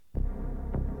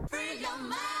your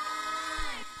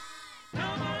mind.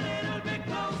 Come a little bit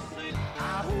closer.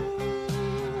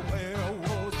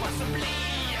 Werewolves, possibly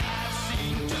I've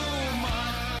seen too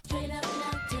much. Straight up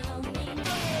now, don't need no.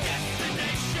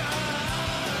 Destination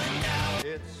now.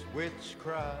 It's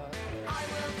witchcraft. I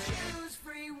will choose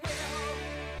free will.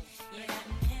 Yeah,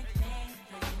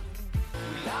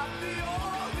 Not the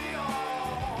all, the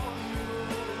all.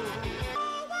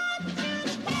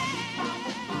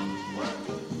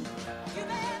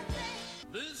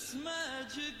 This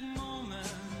magic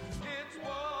moment. It's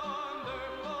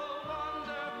wonderful,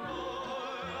 wonderful.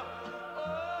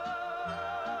 Oh,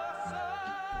 so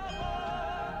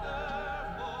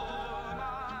wonderful,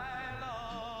 my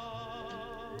love.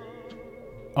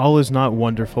 All is not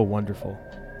wonderful, wonderful.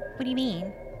 What do you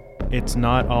mean? It's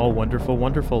not all wonderful,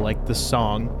 wonderful like the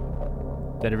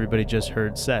song that everybody just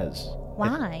heard says.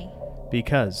 Why?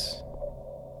 Because,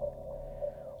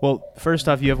 well, first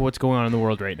off, you have what's going on in the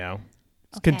world right now.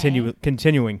 It's Okay.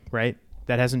 continuing, right?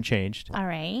 That hasn't changed. All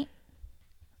right.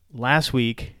 Last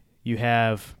week, you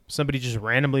have somebody just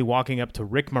randomly walking up to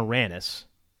Rick Moranis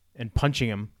and punching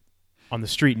him on the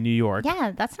street in New York.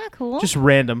 Yeah, that's not cool. Just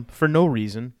random, for no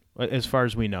reason, as far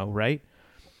as we know, right?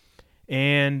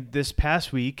 And this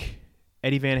past week,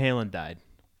 Eddie Van Halen died.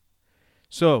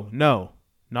 So, no,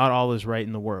 not all is right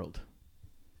in the world.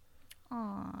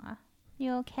 Aw.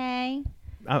 You okay?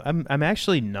 I'm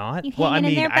actually not. You Well, I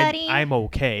hanging in mean, there, buddy? I'm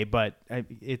okay, but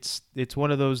it's one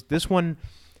of those. This one,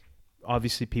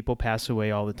 obviously, people pass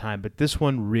away all the time, but this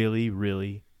one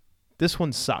really, this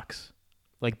one sucks,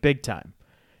 like big time.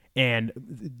 And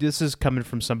this is coming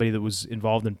from somebody that was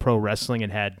involved in pro wrestling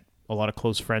and had a lot of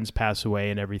close friends pass away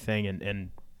and everything,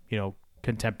 and you know,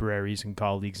 contemporaries and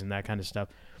colleagues and that kind of stuff.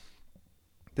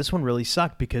 This one really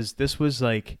sucked because this was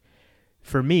like,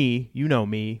 for me, you know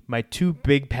me, my two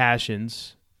big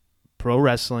passions, pro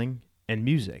wrestling and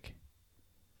music.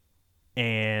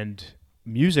 And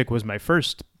music was my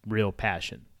first real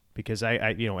passion because I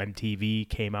you know, MTV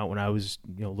came out when I was,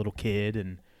 you know, a little kid,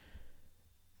 and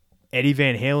Eddie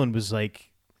Van Halen was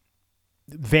like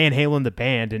Van Halen the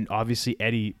band, and obviously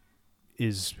Eddie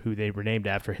is who they were named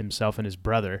after, himself and his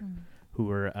brother, who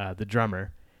were the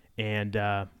drummer. And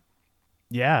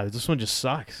yeah, this one just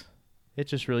sucks. It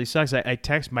just really sucks. I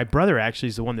text my brother, actually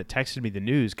is the one that texted me the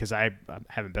news because I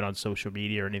haven't been on social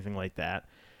media or anything like that,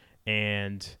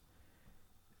 and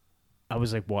I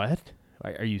was like, "What?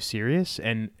 Are you serious?"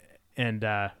 And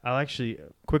I'll actually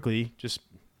quickly, just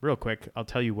real quick, I'll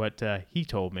tell you what he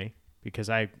told me because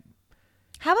How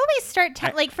about we start,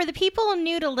 like, for the people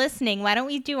new to listening, why don't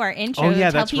we do our intro? Oh yeah,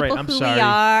 tell that's people right. I'm who sorry. we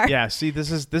are. Yeah, see, this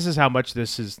is how much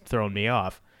this has thrown me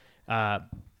off. Welcome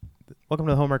to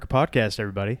the Homework Podcast,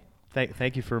 everybody.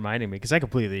 Thank you for reminding me because I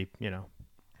completely, you know.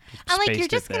 I'm like, you're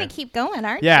spaced just it going there. to keep going,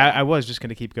 aren't Yeah, you? I was just going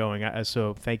to keep going.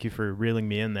 So thank you for reeling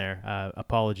me in there.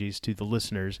 Apologies to the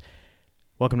listeners.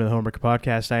 Welcome to the Homework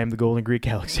Podcast. I am the Golden Greek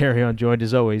Alex Arion, joined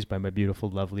as always by my beautiful,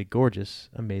 lovely, gorgeous,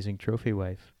 amazing trophy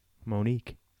wife,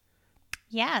 Monique.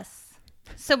 Yes.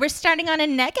 So we're starting on a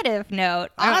negative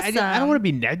note. Awesome. I don't want to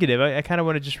be negative. I kind of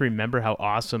want to just remember how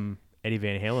awesome Eddie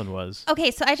Van Halen was.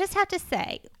 Okay, so I just have to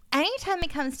say, anytime it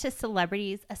comes to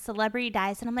celebrities, a celebrity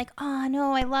dies, and I'm like, oh,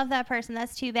 no, I love that person.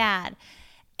 That's too bad.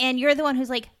 And you're the one who's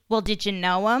like, well, did you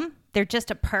know them? They're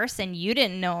just a person. You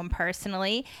didn't know them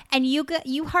personally. And you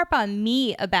harp on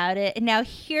me about it. And now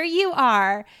here you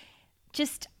are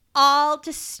just all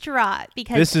distraught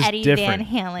because This is Eddie different.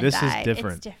 Van Halen This is died.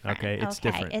 different. It's different. Okay, it's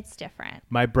different. It's different.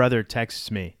 My brother texts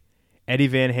me, Eddie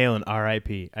Van Halen,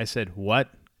 R.I.P. I said,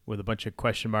 what? With a bunch of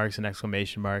question marks and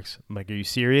exclamation marks. I'm like, are you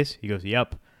serious? He goes,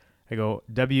 yep. I go,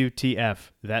 WTF,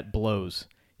 that blows.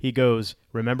 He goes,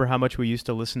 remember how much we used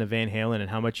to listen to Van Halen and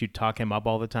how much you talk him up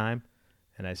all the time?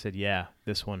 And I said, yeah,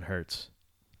 this one hurts.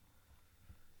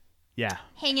 Yeah.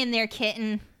 Hang in there,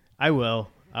 kitten. I will.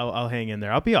 I'll hang in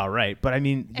there. I'll be all right. But I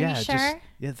mean, Are yeah, you sure?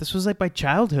 this was like my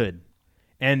childhood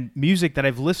and music that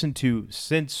I've listened to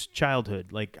since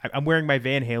childhood. Like I'm wearing my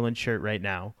Van Halen shirt right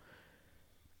now.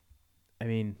 I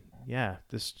mean, yeah,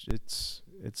 this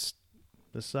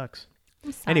sucks.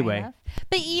 I'm sorry, Anyway. love.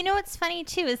 But you know what's funny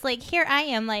too is like here I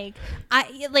am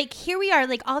here we are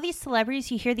like all these celebrities,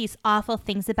 you hear these awful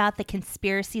things about the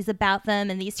conspiracies about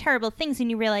them and these terrible things, and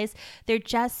you realize they're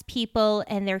just people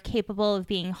and they're capable of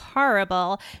being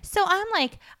horrible. So I'm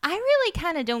like, I really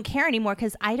kind of don't care anymore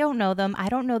because I don't know them. I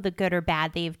don't know the good or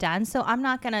bad they've done. So I'm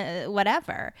not gonna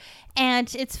whatever.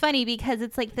 And it's funny because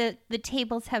it's like the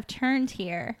tables have turned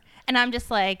here, and I'm just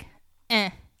like,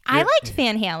 I liked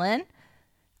Van Halen.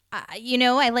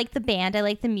 I like the band, I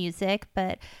like the music,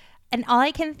 but And all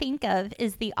I can think of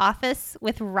is The Office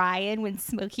with Ryan when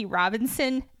Smokey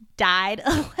Robinson died,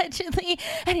 allegedly.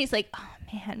 And he's like, oh,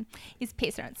 man, he's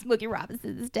pacing around. Smokey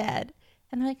Robinson is dead.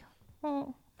 And they're like,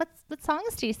 well, what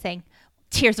songs do you sing?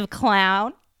 Tears of a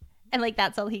Clown. And, like,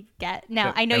 that's all he get.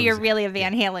 Now, I know you're really a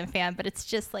Van Halen fan, but it's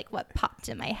just, like, what popped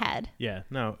in my head. Yeah,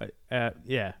 no,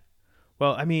 yeah.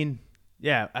 Well, I mean,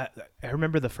 yeah, I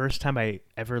remember the first time I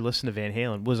ever listened to Van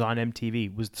Halen was on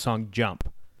MTV, was the song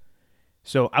Jump.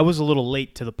 So I was a little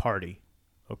late to the party,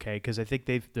 okay, because I think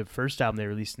the first album they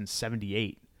released in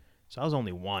 78. So I was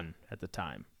only 1 at the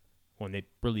time when they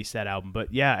released that album.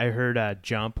 But, yeah, I heard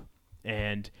Jump,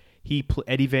 and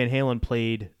Eddie Van Halen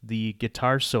played the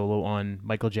guitar solo on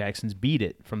Michael Jackson's Beat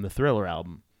It from the Thriller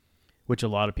album, which a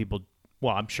lot of people,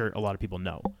 well, I'm sure a lot of people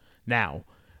know now.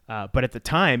 But at the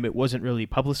time, it wasn't really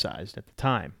publicized at the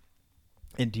time.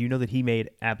 And do you know that he made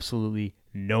absolutely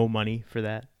no money for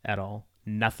that at all?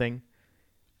 Nothing.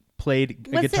 Played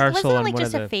a guitar solo on like one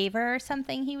just of the, a favor or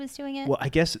something he was doing it? Well, I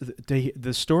guess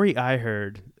the story I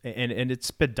heard, and it's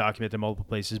been documented in multiple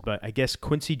places, but I guess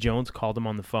Quincy Jones called him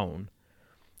on the phone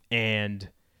and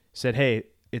said, hey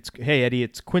Eddie,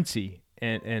 it's Quincy.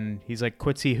 And he's like,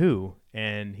 Quincy who?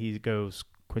 And he goes,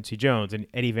 Quincy Jones. And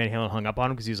Eddie Van Halen hung up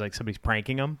on him because he was like, somebody's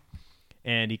pranking him.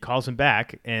 And he calls him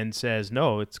back and says,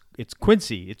 no, it's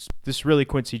Quincy. This is really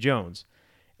Quincy Jones.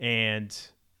 And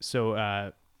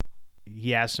so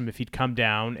he asked him if he'd come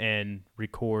down and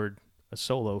record a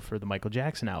solo for the Michael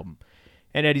Jackson album.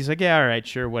 And Eddie's like, yeah, all right,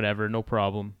 sure, whatever, no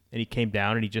problem. And he came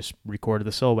down and he just recorded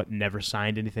the solo, but never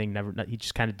signed anything. He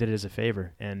just kind of did it as a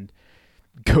favor. And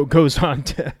goes on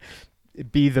to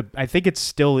be I think it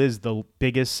still is the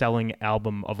biggest selling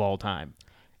album of all time.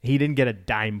 He didn't get a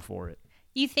dime for it.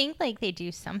 You think like they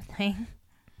do something?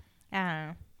 I don't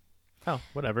know. Oh,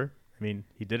 whatever. I mean,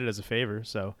 he did it as a favor.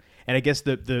 So, and I guess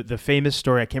the famous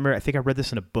story, I can't remember, I think I read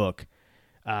this in a book.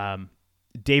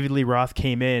 David Lee Roth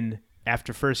came in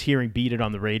after first hearing Beat It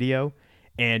on the radio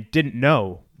and didn't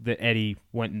know that Eddie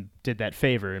went and did that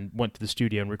favor and went to the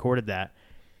studio and recorded that.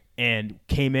 And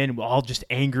came in all just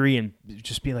angry and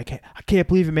just being like, hey, I can't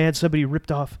believe it, man.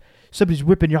 Somebody's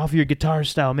ripping you off your guitar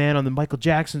style, man, on the Michael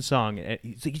Jackson song. And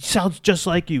he's like, he sounds just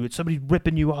like you. It's somebody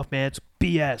ripping you off, man. It's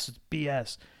BS. It's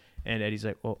BS. And Eddie's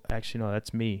like, well, actually, no,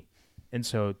 that's me. And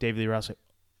so David Lee Roth's like,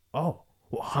 oh,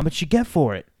 well, how much you get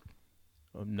for it?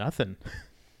 Oh, nothing.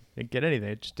 Didn't get anything.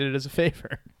 I just did it as a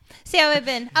favor. See how I've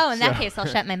been. Oh, in that case, I'll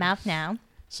shut my mouth now.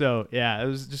 So, yeah, it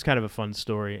was just kind of a fun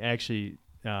story. Actually,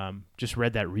 just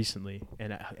read that recently,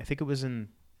 and I think it was in,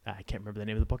 I can't remember the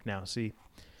name of the book now. See,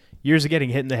 years of getting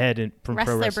hit in the head from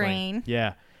pro wrestling. Brain.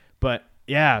 Yeah, but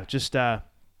yeah, just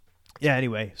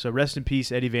anyway, so rest in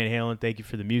peace, Eddie Van Halen. Thank you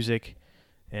for the music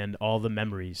and all the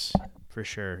memories, for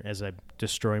sure. As I'm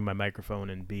destroying my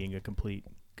microphone and being a complete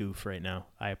goof right now,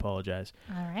 I apologize.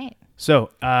 All right.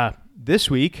 So this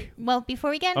week. Well,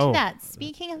 before we get into that,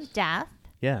 speaking of death.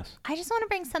 Yes. I just want to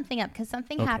bring something up because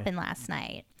something happened last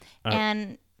night.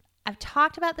 And I've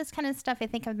talked about this kind of stuff. I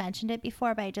think I've mentioned it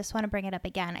before, but I just want to bring it up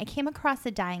again. I came across a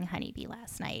dying honeybee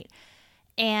last night.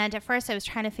 And at first I was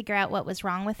trying to figure out what was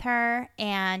wrong with her.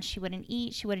 And she wouldn't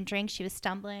eat. She wouldn't drink. She was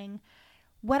stumbling.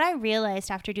 What I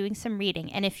realized after doing some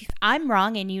reading, and if I'm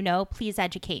wrong and you know, please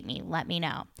educate me. Let me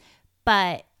know.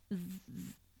 But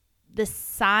the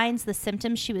signs, the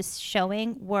symptoms she was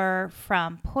showing were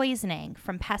from poisoning,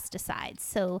 from pesticides.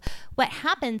 So what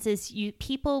happens is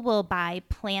people will buy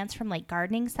plants from like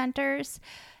gardening centers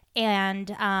and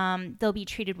they'll be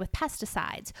treated with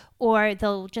pesticides, or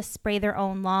they'll just spray their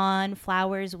own lawn,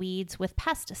 flowers, weeds with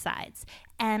pesticides.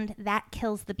 And that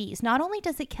kills the bees. Not only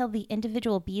does it kill the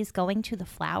individual bees going to the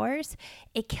flowers,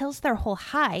 it kills their whole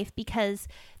hive because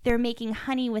they're making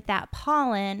honey with that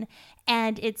pollen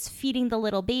and it's feeding the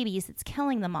little babies. It's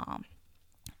killing them all.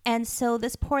 And so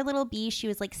this poor little bee, she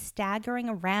was like staggering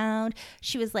around.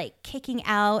 She was like kicking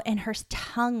out and her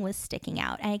tongue was sticking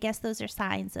out. And I guess those are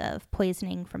signs of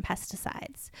poisoning from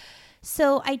pesticides.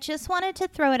 So I just wanted to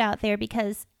throw it out there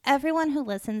because everyone who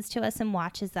listens to us and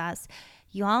watches us,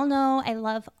 you all know I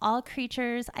love all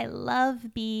creatures. I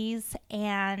love bees.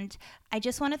 And I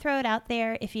just want to throw it out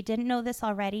there. If you didn't know this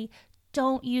already,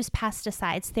 don't use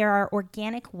pesticides. There are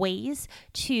organic ways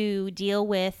to deal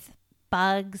with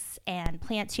bugs and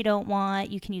plants you don't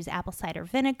want. You can use apple cider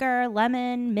vinegar,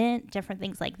 lemon, mint, different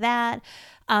things like that.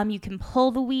 You can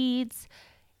pull the weeds.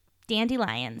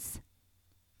 Dandelions.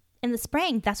 In the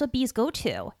spring, that's what bees go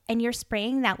to. And you're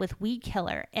spraying that with weed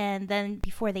killer. And then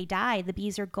before they die, the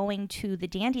bees are going to the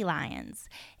dandelions.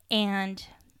 And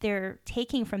they're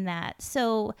taking from that.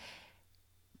 So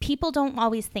people don't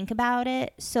always think about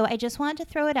it. So I just wanted to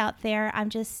throw it out there.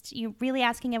 You're really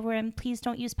asking everyone, please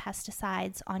don't use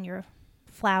pesticides on your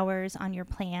flowers, on your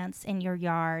plants, in your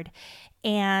yard.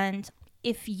 And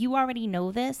if you already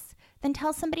know this, then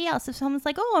tell somebody else. If someone's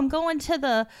like, oh, I'm going to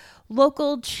the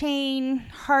local chain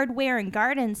hardware and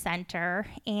garden center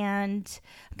and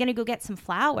I'm going to go get some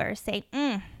flowers, say,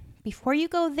 before you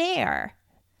go there,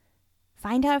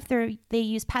 find out if they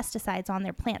use pesticides on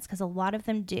their plants, because a lot of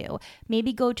them do.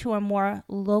 Maybe go to a more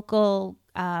local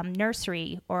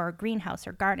nursery or greenhouse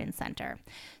or garden center.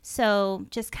 So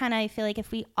just kind of, I feel like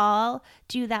if we all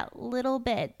do that little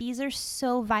bit, bees are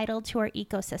so vital to our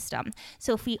ecosystem.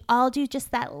 So if we all do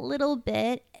just that little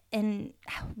bit and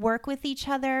work with each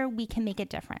other, we can make a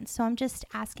difference. So I'm just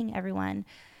asking everyone,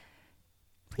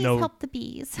 please help the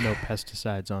bees. No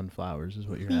pesticides on flowers is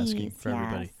what you're asking for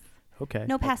everybody. Okay.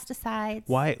 No pesticides.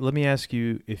 Why? Let me ask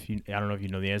you I don't know if you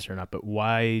know the answer or not, but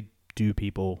why do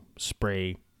people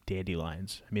spray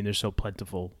dandelions? I mean, they're so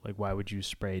plentiful. Like, why would you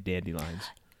spray dandelions?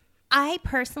 I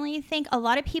personally think a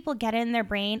lot of people get in their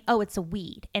brain, oh, it's a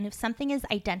weed. And if something is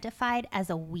identified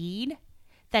as a weed,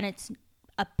 then it's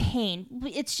a pain.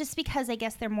 It's just because I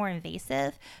guess they're more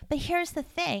invasive. But here's the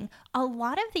thing. A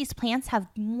lot of these plants have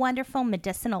wonderful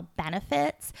medicinal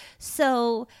benefits.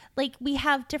 So like we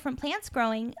have different plants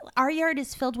growing. Our yard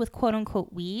is filled with quote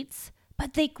unquote weeds,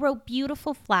 but they grow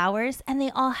beautiful flowers and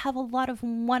they all have a lot of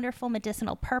wonderful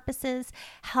medicinal purposes,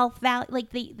 health value,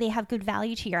 like they have good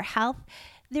value to your health.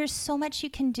 There's so much you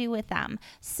can do with them.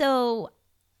 So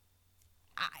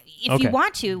if you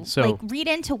want to, like read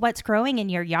into what's growing in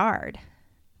your yard.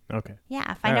 Okay.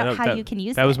 Yeah, find out how you can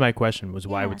use it. That was my question, was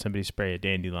why would somebody spray a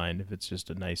dandelion if it's just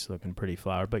a nice looking pretty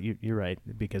flower? But you're right,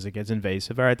 because it gets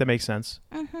invasive. All right, that makes sense.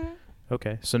 Mm-hmm.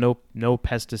 Okay, so no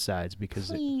pesticides because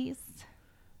please.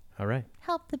 All right.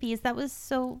 Help the bees. That was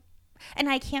so, and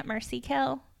I can't mercy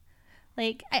kill.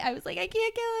 Like I was like, I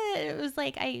can't kill it. It was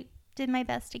like I did my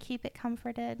best to keep it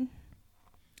comforted.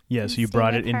 Yeah, so you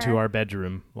brought it into our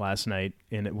bedroom last night,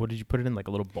 and what did you put it in, like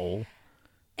a little bowl?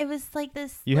 It was like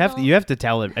this. You have to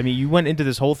tell it. I mean, you went into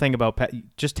this whole thing about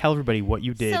just tell everybody what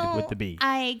you did with the bee.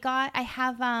 I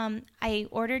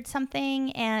ordered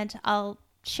something, and I'll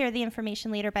share the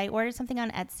information later. But I ordered something on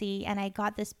Etsy, and I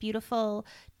got this beautiful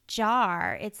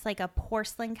jar. It's like a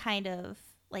porcelain kind of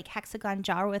like hexagon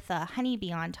jar with a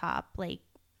honeybee on top, like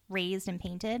raised and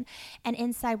painted, and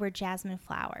inside were jasmine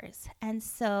flowers. And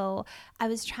so I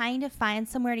was trying to find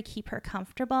somewhere to keep her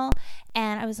comfortable,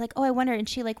 and I was like, oh, I wonder, and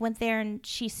she like went there and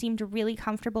she seemed really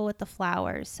comfortable with the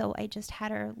flowers, so I just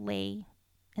had her lay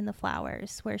in the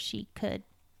flowers where she could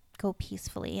go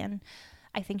peacefully, and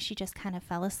I think she just kind of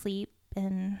fell asleep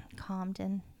and calmed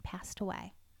and passed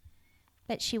away.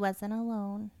 But she wasn't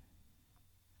alone.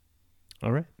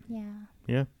 All right.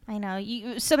 Yeah. I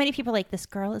know. So many people are like, this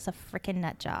girl is a freaking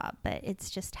nut job, but it's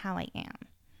just how I am.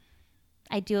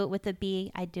 I do it with a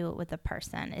bee. I do it with a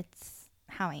person. It's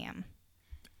how I am.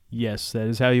 Yes, that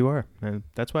is how you are. And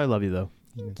that's why I love you, though.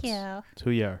 Thank you. It's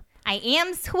who you are. I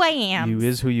am's who I am. You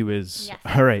is who you is.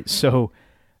 Yes. All right. So,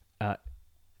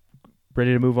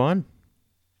 ready to move on?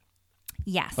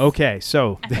 Yes. Okay.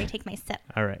 So. After I take my sip.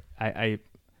 All right.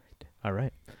 All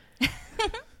right.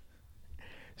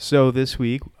 So this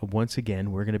week, once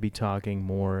again, we're going to be talking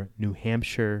more New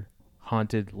Hampshire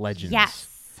Haunted Legends.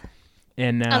 Yes.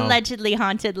 And now, allegedly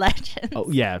haunted legends.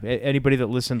 Oh yeah, anybody that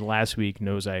listened last week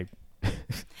knows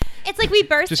It's like we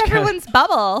burst everyone's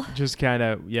bubble. Just kind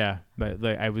of, yeah. But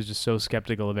like, I was just so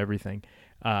skeptical of everything,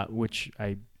 which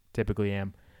I typically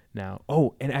am now.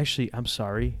 Oh, and actually, I'm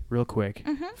sorry, real quick.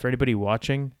 Mm-hmm. For anybody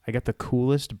watching, I got the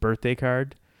coolest birthday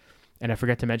card, and I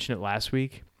forgot to mention it last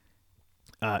week.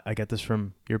 I got this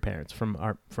from your parents, from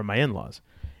my in-laws,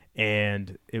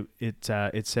 and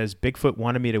it says, Bigfoot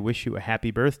wanted me to wish you a happy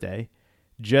birthday.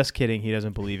 Just kidding, he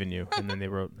doesn't believe in you. And then they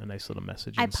wrote a nice little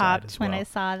message inside. I popped as well. when I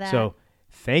saw that. So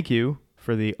thank you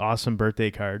for the awesome birthday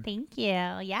card. Thank you.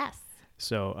 Yes.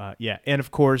 So yeah, and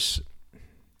of course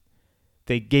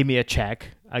they gave me a check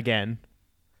again.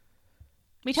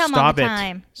 We tell them all the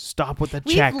time. Stop with the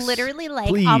We've checks. We've literally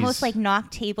Please. Almost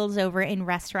knocked tables over in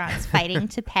restaurants fighting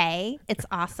to pay. It's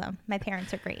awesome. My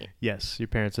parents are great. Yes, your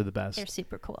parents are the best. They're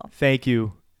super cool. Thank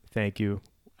you.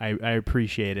 I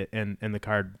appreciate it. And the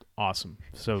card, awesome.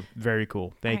 So very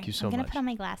cool. Thank you so much. I'm going to put on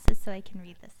my glasses so I can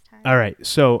read this time. All right.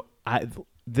 So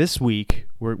this week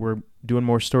we're doing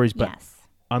more stories, but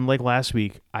unlike last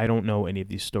week, I don't know any of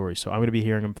these stories. So I'm going to be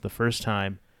hearing them for the first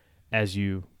time as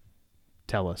you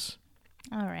tell us.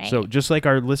 All right. So just like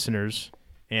our listeners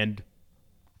and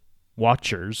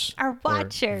watchers, our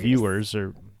watchers, or viewers,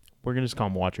 or we're going to just call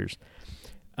them watchers,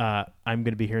 I'm going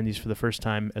to be hearing these for the first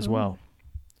time as well.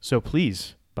 So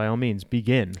please By all means,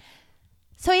 begin.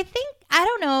 So I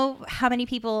don't know how many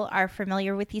people are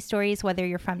familiar with these stories, whether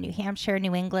you're from New Hampshire,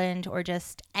 New England, or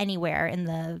just anywhere in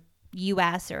the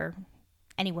U.S. or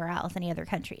anywhere else, any other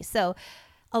country. So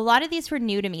a lot of these were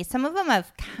new to me. Some of them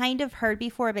I've kind of heard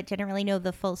before, but didn't really know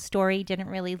the full story, didn't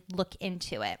really look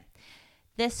into it.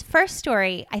 This first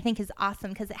story I think is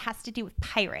awesome because it has to do with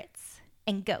pirates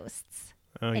and ghosts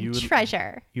and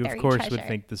treasure. You, of buried course, treasure. would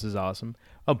think this is awesome.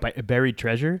 Oh, buried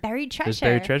treasure? Buried treasure. There's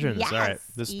buried treasure in this. Yes. All right.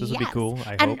 This will be cool,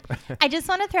 I And hope. I just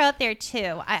want to throw out there,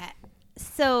 too.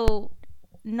 So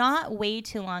not way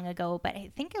too long ago, but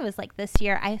I think it was like this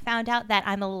year, I found out that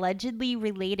I'm allegedly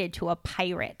related to a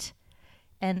pirate.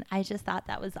 And I just thought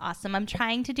that was awesome. I'm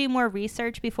trying to do more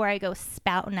research before I go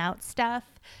spouting out stuff,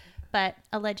 but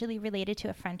allegedly related to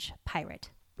a French pirate.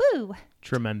 Woo!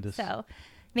 Tremendous. So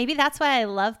maybe that's why I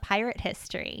love pirate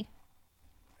history.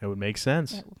 It would make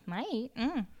sense. It might.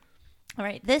 All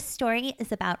right. This story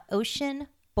is about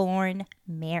ocean-born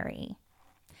Mary.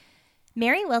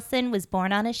 Mary Wilson was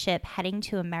born on a ship heading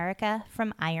to America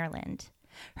from Ireland.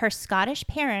 Her Scottish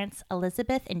parents,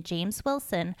 Elizabeth and James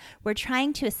Wilson, were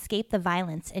trying to escape the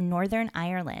violence in Northern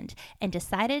Ireland and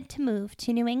decided to move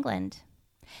to New England.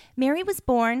 Mary was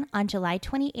born on July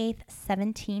 28,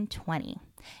 1720,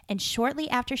 and shortly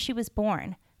after she was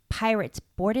born, pirates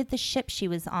boarded the ship she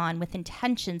was on with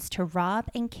intentions to rob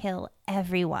and kill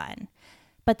everyone.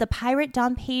 But the pirate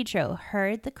Don Pedro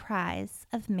heard the cries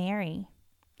of Mary.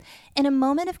 In a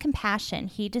moment of compassion,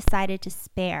 he decided to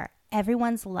spare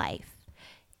everyone's life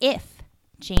if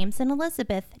James and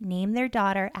Elizabeth named their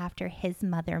daughter after his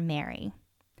mother, Mary.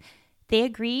 They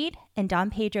agreed, and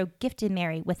Don Pedro gifted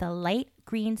Mary with a light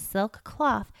green silk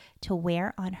cloth to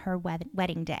wear on her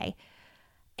wedding day.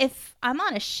 If I'm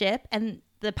on a ship and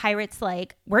the pirate's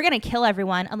like, we're going to kill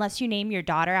everyone unless you name your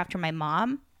daughter after my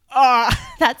mom,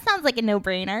 that sounds like a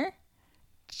no-brainer.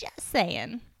 Just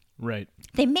saying. Right.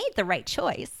 They made the right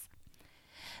choice.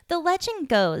 The legend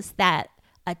goes that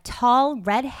a tall,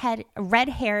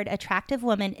 red-haired, attractive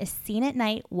woman is seen at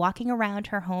night walking around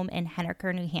her home in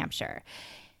Henniker, New Hampshire.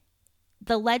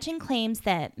 The legend claims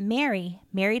that Mary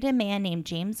married a man named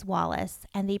James Wallace,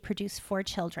 and they produced 4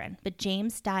 children, but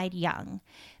James died young.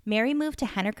 Mary moved to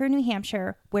Henniker, New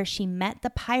Hampshire, where she met the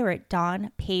pirate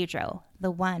Don Pedro, the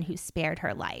one who spared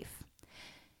her life.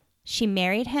 She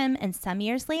married him, and some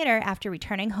years later, after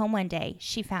returning home one day,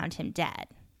 she found him dead.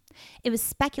 It was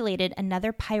speculated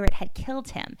another pirate had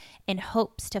killed him in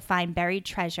hopes to find buried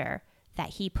treasure that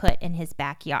he put in his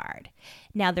backyard.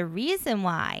 Now, the reason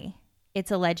why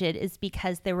it's alleged is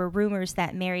because there were rumors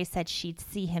that Mary said she'd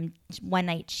see him one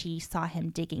night. She saw him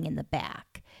digging in the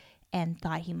back and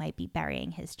thought he might be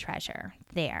burying his treasure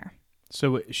there.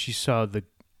 So she saw the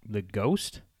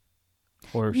ghost?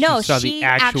 Or No, she saw she the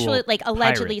actual actually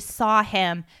allegedly pirate? saw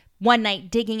him one night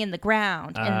digging in the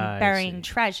ground and burying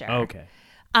treasure. Okay.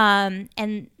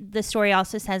 And the story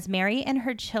also says Mary and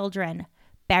her children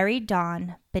buried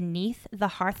Don beneath the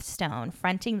hearthstone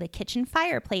fronting the kitchen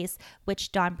fireplace,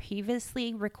 which Don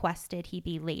previously requested he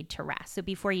be laid to rest. So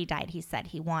before he died, he said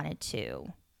he wanted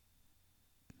to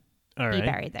be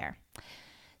buried there.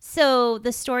 So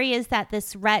the story is that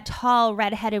this tall,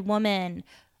 red-headed woman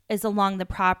is along the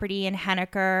property in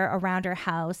Henniker around her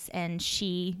house, and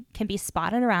she can be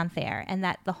spotted around there, and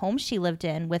that the home she lived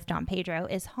in with Don Pedro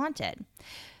is haunted.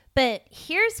 But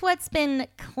here's what's been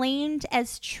claimed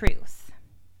as truth.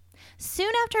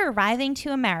 Soon after arriving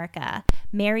to America,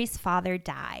 Mary's father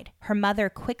died. Her mother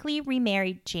quickly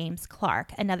remarried James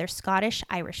Clark, another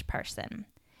Scottish-Irish person.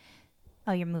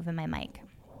 Oh, you're moving my mic.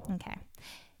 Okay.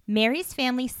 Mary's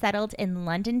family settled in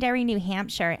Londonderry, New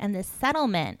Hampshire, and this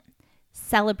settlement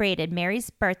celebrated Mary's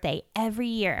birthday every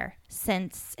year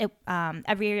since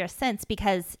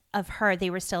because of her. They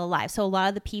were still alive. So a lot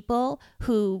of the people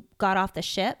who got off the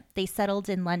ship, they settled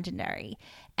in Londonderry,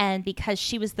 and because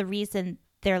she was the reason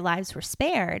their lives were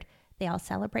spared, they all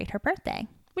celebrate her birthday,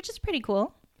 which is pretty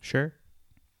cool. Sure.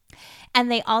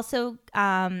 And they also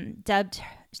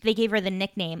they gave her the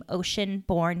nickname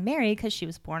Ocean-born Mary because she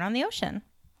was born on the ocean.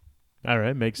 All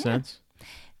right. Makes sense.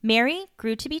 Mary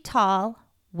grew to be tall,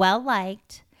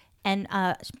 well-liked, and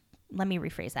let me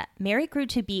rephrase that. Mary grew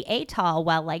to be a tall,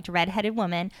 well-liked, red-headed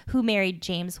woman who married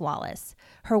James Wallace.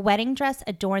 Her wedding dress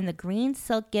adorned the green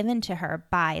silk given to her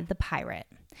by the pirate.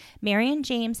 Mary and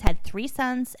James had 3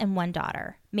 sons and 1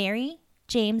 daughter. Mary,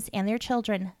 James, and their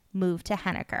children moved to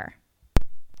Henniker.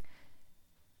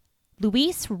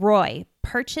 Louis Roy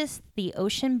purchased the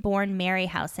Ocean-born Mary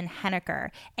house in Henniker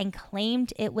and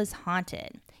claimed it was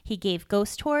haunted. He gave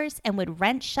ghost tours and would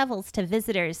rent shovels to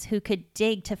visitors who could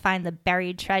dig to find the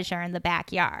buried treasure in the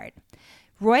backyard.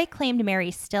 Roy claimed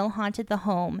Mary still haunted the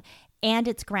home and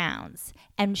its grounds,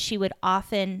 and she would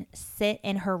often sit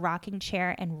in her rocking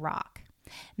chair and rock.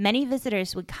 Many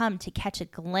visitors would come to catch a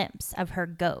glimpse of her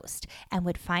ghost and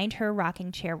would find her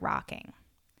rocking chair rocking.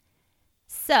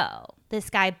 So this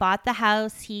guy bought the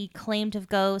house. He claimed of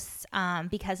ghosts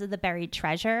because of the buried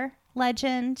treasure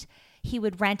legend. He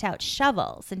would rent out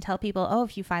shovels and tell people, oh,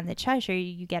 if you find the treasure,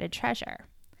 you get a treasure.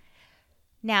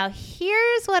 Now,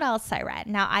 here's what else I read.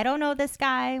 Now, I don't know this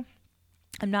guy.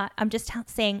 I'm just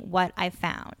saying what I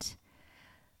found.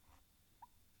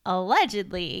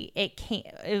 Allegedly,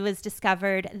 it was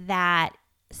discovered that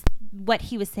what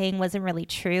he was saying wasn't really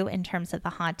true in terms of the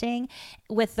haunting.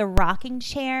 With the rocking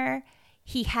chair,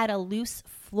 he had a loose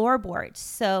floorboard.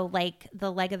 So like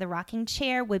the leg of the rocking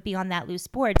chair would be on that loose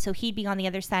board. So he'd be on the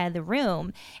other side of the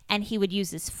room and he would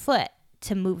use his foot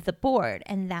to move the board,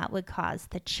 and that would cause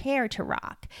the chair to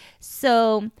rock.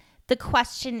 So the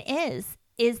question is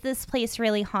this place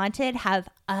really haunted? Have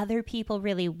other people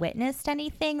really witnessed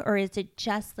anything, or is it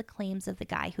just the claims of the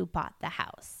guy who bought the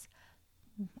house?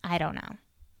 I don't know.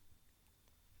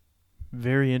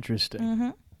 Very interesting. Mm-hmm.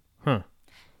 Huh.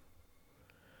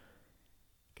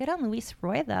 Good on Luis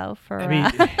Roy, though. For I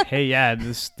mean, hey, yeah,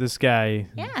 this guy.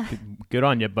 Yeah. Good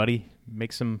on you, buddy.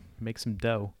 Make some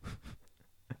dough.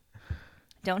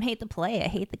 Don't hate the play. I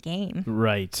hate the game.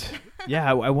 Right.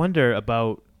 Yeah, I wonder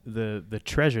about the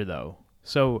treasure though.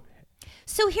 So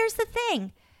here's the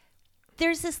thing.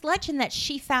 There's this legend that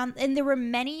she found, and there were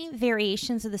many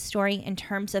variations of the story in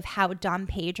terms of how Dom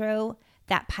Pedro,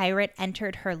 that pirate,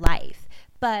 entered her life.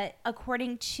 But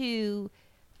according to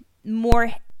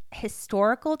more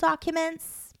historical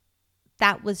documents,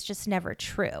 that was just never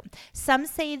true. Some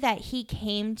say that he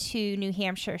came to New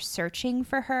Hampshire searching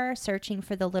for her, searching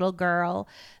for the little girl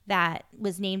that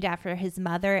was named after his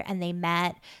mother, and they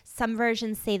met. Some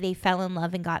versions say they fell in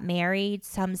love and got married.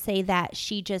 Some say that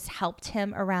she just helped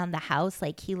him around the house,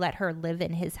 like he let her live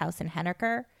in his house in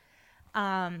Henniker.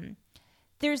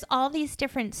 There's all these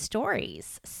different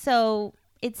stories, so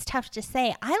it's tough to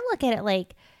say. I look at it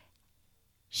like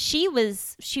she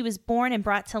was born and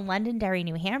brought to Londonderry,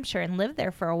 New Hampshire, and lived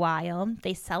there for a while.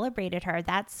 They celebrated her.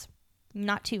 That's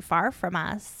not too far from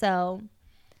us, so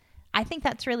I think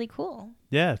that's really cool.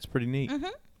 Yeah, it's pretty neat.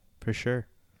 Mm-hmm. For sure.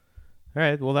 All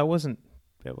right. Well, that wasn't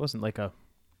like a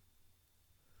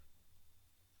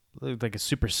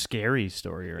super scary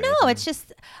story or anything. No, it's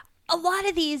just a lot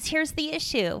of these. Here's the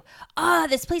issue.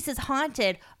 This place is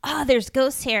haunted. There's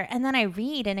ghosts here. And then I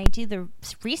read and I do the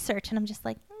research and I'm just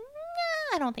like,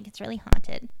 I don't think it's really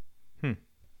haunted.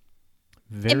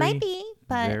 It might be,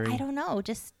 but I don't know.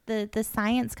 Just the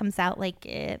science comes out like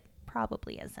it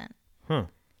probably isn't. Huh.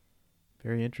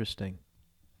 Very interesting.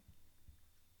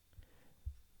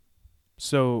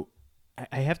 So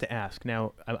I have to ask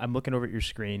now. I'm looking over at your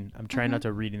screen. I'm trying not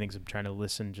to read things. I'm trying to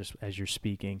listen just as you're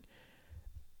speaking.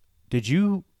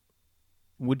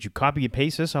 Would you copy and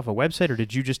paste this off a website, or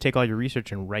did you just take all your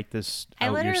research and write this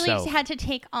out yourself? I literally had to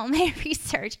take all my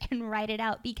research and write it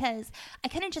out because I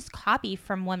couldn't just copy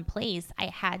from one place. I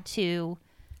had to.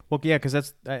 Well, yeah, because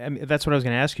that's what I was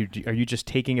going to ask you. Are you just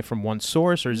taking it from one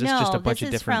source, or is this just a bunch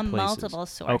of different places? No, this is from multiple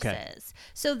sources. Okay.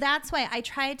 So that's why I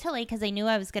tried to because I knew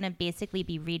I was going to basically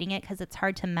be reading it because it's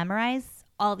hard to memorize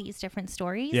all these different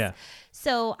stories. Yeah.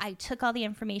 So I took all the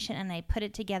information and I put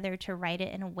it together to write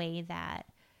it in a way that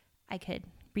I could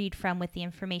read from with the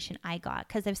information I got.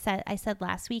 Because I said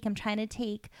last week, I'm trying to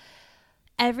take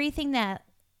everything that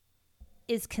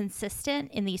is consistent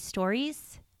in these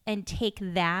stories and take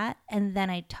that, and then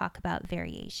I talk about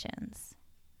variations.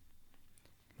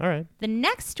 All right. The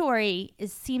next story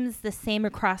seems the same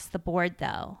across the board,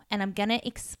 though, and I'm going to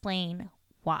explain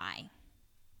why.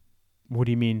 What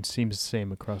do you mean seems the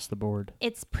same across the board?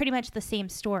 It's pretty much the same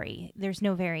story. There's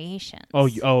no variations. Oh,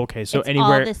 okay. So it's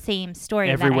anywhere, all the same story.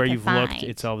 Everywhere that I you've find. looked,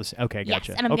 it's all this. Okay,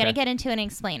 gotcha. Yes, and I'm going to get into it and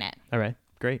explain it. All right,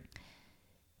 great.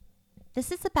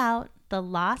 This is about the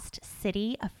lost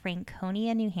city of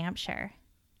Franconia, New Hampshire.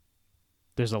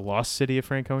 There's a lost city of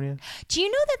Franconia? Do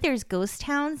you know that there's ghost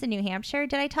towns in New Hampshire?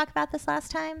 Did I talk about this last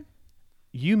time?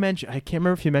 You mentioned, I can't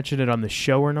remember if you mentioned it on the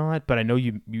show or not, but I know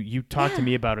you talked to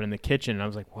me about it in the kitchen, and I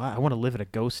was like, wow, I want to live in a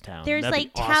ghost town. There's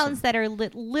That'd be towns awesome. that are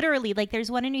literally, there's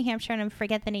one in New Hampshire, and I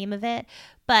forget the name of it,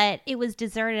 but it was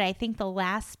deserted. I think the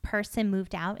last person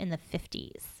moved out in the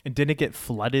 50s. And didn't it get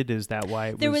flooded? Is that why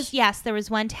it was? There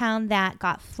was one town that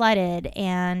got flooded,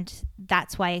 and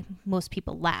that's why most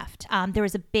people left. There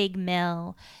was a big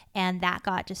mill, and that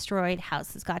got destroyed.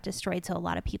 Houses got destroyed, so a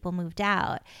lot of people moved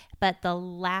out. But the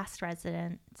last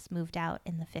residents moved out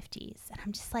in the 50s. And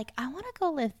I'm just like, I want to go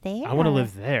live there. I want to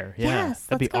live there. Yeah. Yes,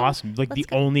 that'd be awesome. Like the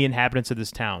only inhabitants of this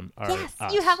town are Yes,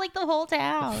 us. you have the whole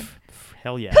town.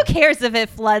 hell yeah. Who cares if it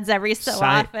floods every so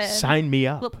often? Sign me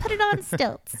up. We'll put it on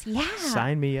stilts. Yeah.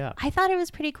 Sign me up. I thought it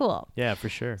was pretty cool. Yeah, for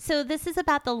sure. So this is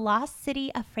about the lost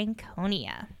city of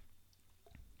Franconia.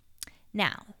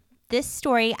 Now, this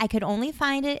story, I could only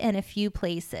find it in a few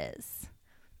places,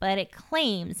 but it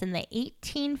claims in the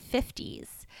 1850s,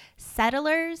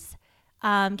 settlers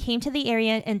came to the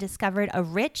area and discovered a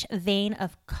rich vein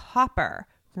of copper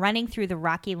running through the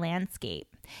rocky landscape.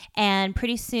 And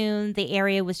pretty soon, the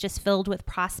area was just filled with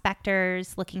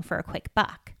prospectors looking for a quick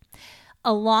buck.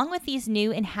 Along with these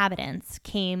new inhabitants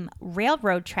came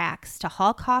railroad tracks to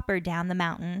haul copper down the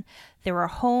mountain. There were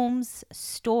homes,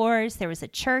 stores, there was a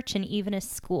church, and even a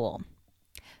school.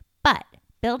 But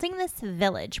building this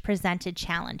village presented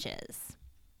challenges.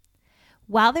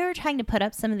 While they were trying to put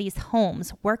up some of these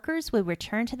homes, workers would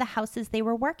return to the houses they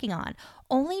were working on,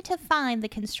 only to find the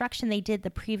construction they did the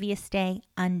previous day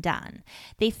undone.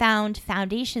 They found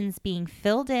foundations being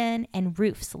filled in and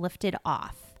roofs lifted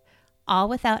off, all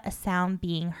without a sound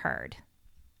being heard.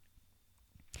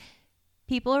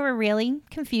 People were really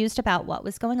confused about what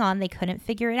was going on. They couldn't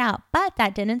figure it out, but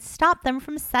that didn't stop them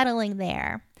from settling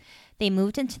there. They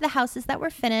moved into the houses that were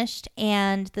finished,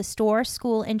 and the store,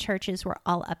 school, and churches were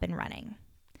all up and running.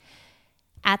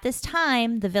 At this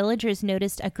time, the villagers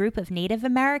noticed a group of Native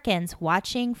Americans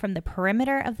watching from the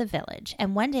perimeter of the village,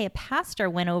 and one day a pastor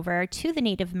went over to the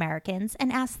Native Americans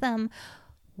and asked them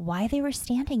why they were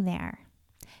standing there.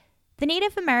 The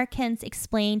Native Americans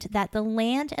explained that the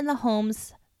land and the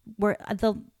homes were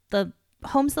the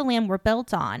homes the land were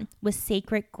built on was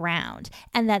sacred ground,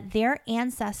 and that their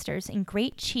ancestors and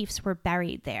great chiefs were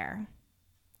buried there.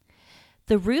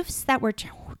 The roofs that were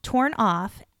torn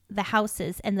off the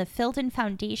houses and the filled-in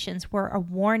foundations were a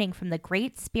warning from the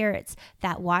great spirits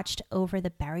that watched over the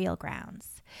burial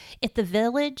grounds. If the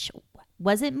village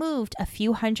wasn't moved a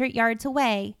few hundred yards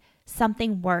away,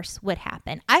 something worse would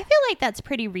happen. I feel like that's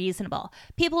pretty reasonable.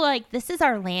 People are like, this is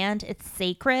our land. It's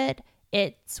sacred.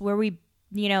 It's where we,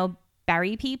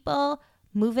 bury people.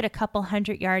 Move it a couple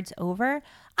hundred yards over.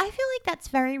 I feel like that's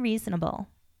very reasonable.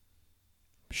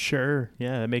 Sure.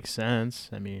 Yeah, that makes sense.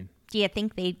 I mean, do you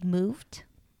think they moved?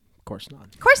 Of course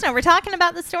not. Of course not. We're talking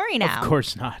about the story now. Of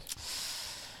course not.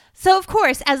 So, of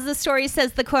course, as the story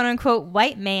says, the quote-unquote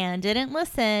white man didn't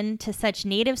listen to such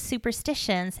native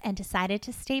superstitions and decided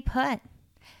to stay put,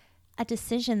 a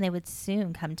decision they would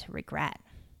soon come to regret.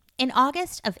 In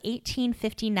August of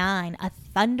 1859, a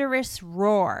thunderous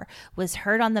roar was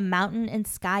heard on the mountain and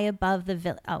sky above the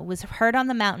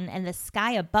the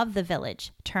sky above the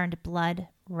village turned blood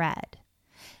red.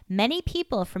 Many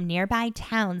people from nearby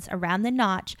towns around the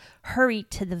notch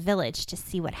hurried to the village to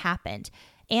see what happened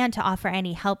and to offer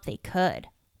any help they could.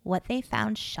 What they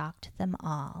found shocked them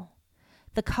all.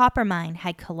 The copper mine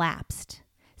had collapsed,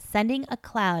 sending a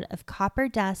cloud of copper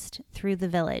dust through the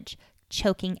village,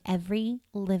 choking every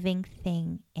living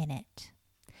thing in it.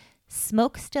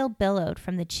 Smoke still billowed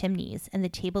from the chimneys, and the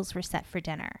tables were set for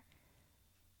dinner.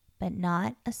 But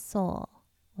not a soul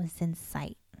was in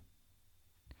sight.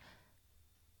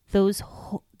 Those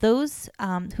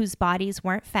whose bodies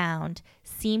weren't found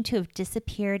seemed to have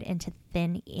disappeared into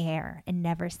thin air and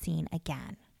never seen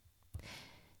again.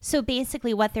 So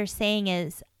basically what they're saying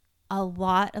is a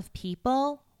lot of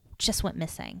people just went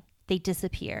missing. They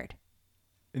disappeared.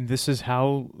 And this is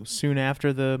how soon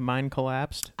after the mine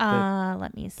collapsed?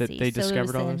 Let me see. That they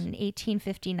discovered all this? In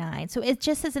 1859. So it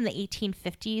just says in the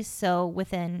 1850s, so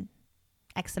within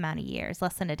X amount of years,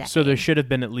 less than a decade. So there should have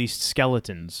been at least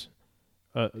skeletons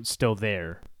still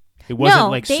there. It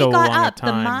wasn't so long a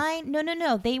time. The mine,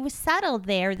 no. They were settled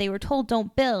there. They were told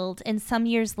don't build. And some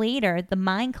years later, the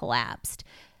mine collapsed.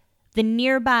 The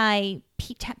nearby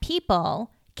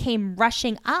people came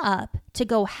rushing up to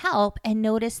go help and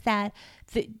noticed that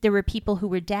there were people who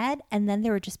were dead, and then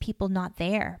there were just people not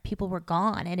there. People were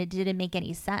gone, and it didn't make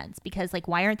any sense because,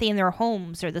 why aren't they in their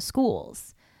homes or the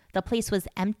schools? The place was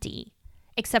empty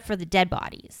except for the dead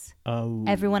bodies. Oh.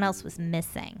 Everyone else was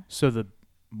missing. So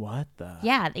what the?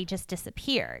 Yeah, they just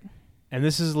disappeared. And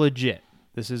this is legit.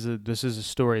 This is a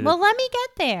story. Well, let me get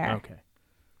there. Okay.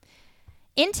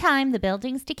 In time, the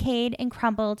buildings decayed and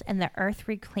crumbled, and the earth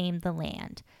reclaimed the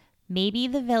land. Maybe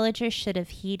the villagers should have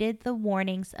heeded the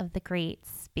warnings of the great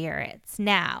spirits.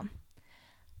 Now,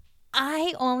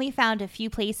 I only found a few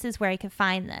places where I could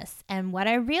find this, and what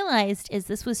I realized is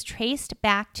this was traced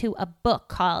back to a book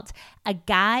called A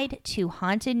Guide to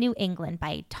Haunted New England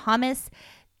by Thomas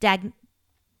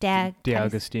D'Agostino.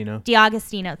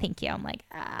 D'Agostino, thank you. I'm like,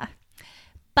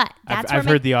 But that's I've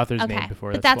heard the author's name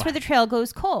before. But that's where the trail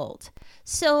goes cold.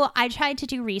 So I tried to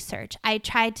do research. I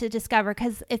tried to discover,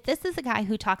 because if this is a guy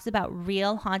who talks about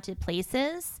real haunted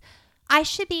places, I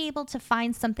should be able to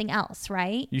find something else,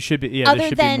 right? You should be, yeah, there Other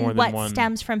should be than more than what one.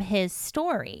 stems from his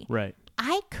story. Right.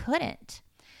 I couldn't.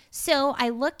 So I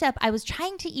looked up, I was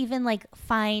trying to even like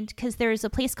find, because there's a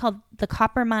place called the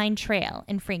Copper Mine Trail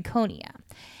in Franconia.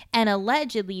 And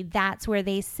allegedly that's where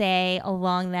they say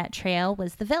along that trail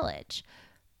was the village.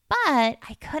 But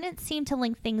I couldn't seem to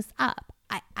link things up.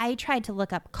 I tried to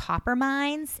look up copper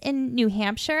mines in New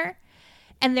Hampshire,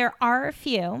 and there are a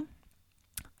few.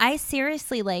 I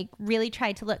seriously like really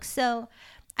tried to look. So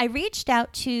I reached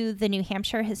out to the New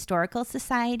Hampshire Historical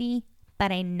Society,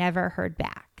 but I never heard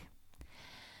back.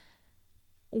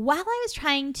 While I was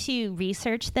trying to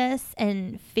research this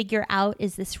and figure out,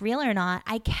 is this real or not,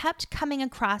 I kept coming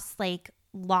across like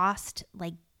lost,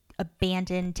 like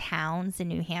abandoned towns in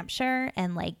New Hampshire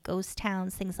and like ghost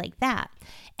towns, things like that.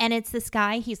 And it's this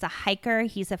guy, he's a hiker,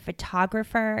 he's a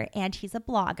photographer, and he's a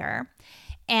blogger.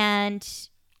 And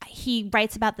he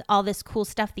writes about all this cool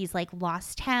stuff, these like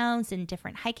lost towns and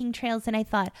different hiking trails. And I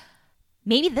thought,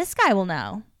 maybe this guy will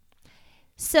know.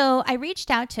 So I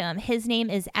reached out to him. His name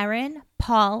is Aaron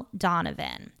Paul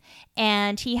Donovan,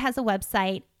 and he has a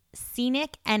website,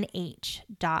 scenicnh.com.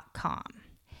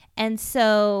 And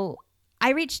so I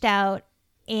reached out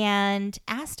and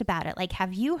asked about it. Like,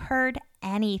 have you heard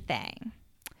anything?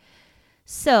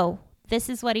 So this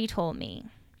is what he told me.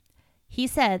 He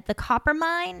said the copper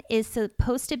mine is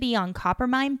supposed to be on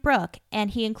Coppermine Brook,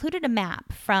 and he included a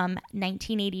map from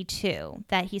 1982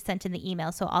 that he sent in the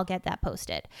email, so I'll get that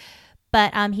posted.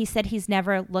 But he said he's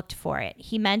never looked for it.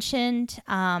 He mentioned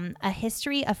a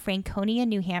history of Franconia,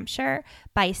 New Hampshire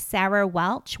by Sarah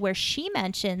Welch, where she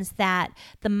mentions that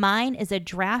the mine is a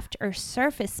draft or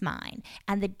surface mine,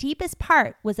 and the deepest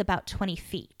part was about 20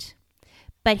 feet.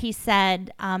 But he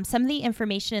said some of the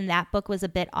information in that book was a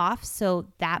bit off, so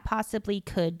that possibly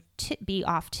could be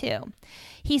off too.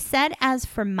 He said as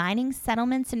for mining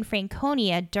settlements in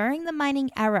Franconia during the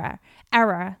mining era,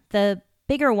 the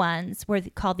bigger ones were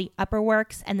called the upper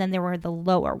works, and then there were the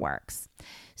lower works.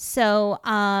 So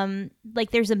like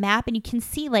there's a map, and you can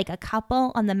see like a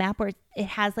couple on the map where it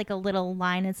has like a little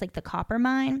line. It's like the copper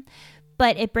mine,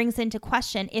 but it brings into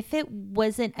question, if it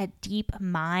wasn't a deep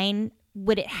mine,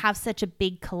 would it have such a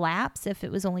big collapse if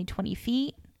it was only 20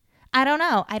 feet? I don't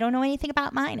know. I don't know anything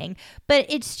about mining, but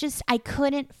it's just, I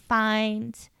couldn't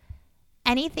find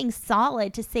anything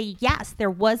solid to say, yes, there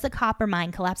was a copper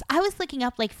mine collapse. I was looking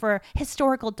up like for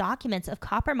historical documents of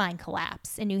copper mine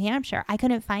collapse in New Hampshire. I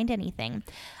couldn't find anything.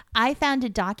 I found a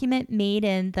document made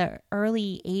in the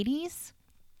early 80s,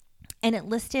 and it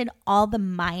listed all the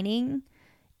mining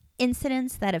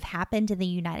incidents that have happened in the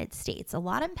United States, a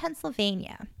lot in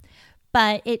Pennsylvania.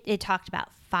 But it talked about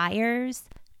fires,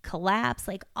 collapse,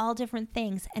 like all different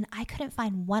things. And I couldn't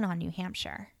find one on New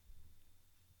Hampshire.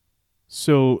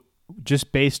 So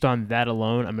just based on that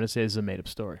alone, I'm going to say this is a made-up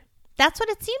story. That's what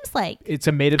it seems like. It's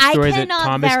a made-up story that cannot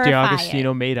Thomas verify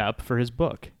DiAgostino made up for his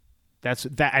book. That's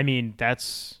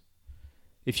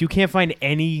if you can't find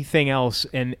anything else,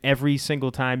 and every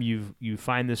single time you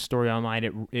find this story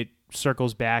online, it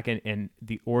circles back, and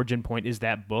the origin point is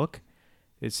that book.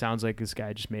 It sounds like this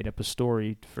guy just made up a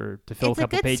story to fill It's a a couple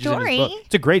good pages in story. his book.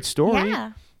 It's a great story.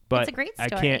 Yeah, but it's a great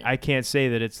story. I can't say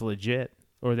that it's legit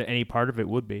or that any part of it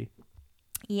would be.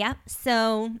 Yeah.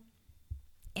 So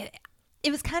it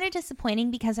was kind of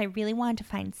disappointing because I really wanted to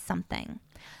find something.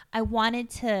 I wanted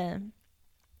to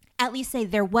at least say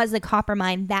there was a copper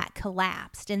mine that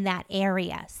collapsed in that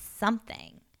area,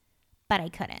 something, but I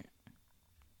couldn't.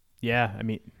 Yeah, I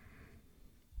mean,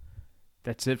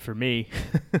 that's it for me.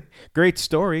 Great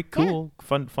story, cool,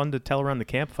 yeah. Fun to tell around the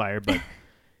campfire, but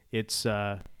it's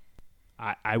I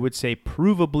would say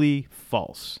provably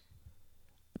false,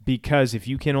 because if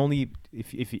you can only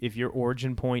if your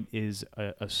origin point is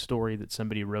a story that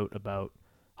somebody wrote about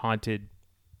haunted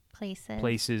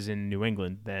places in New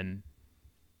England, then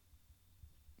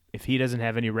if he doesn't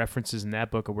have any references in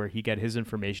that book of where he got his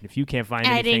information, if you can't find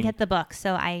anything, I didn't get the book,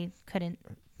 so I couldn't.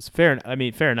 It's fair. I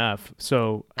mean, fair enough.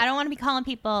 So I don't want to be calling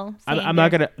people. I'm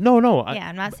not gonna. No. Yeah,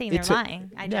 I'm not saying they're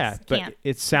lying. I just can't. But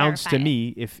it sounds to me,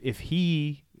 if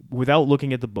he, without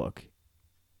looking at the book,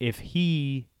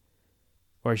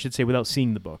 or I should say without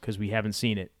seeing the book, because we haven't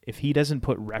seen it, if he doesn't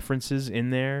put references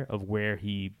in there of where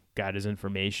he got his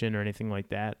information or anything like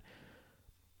that,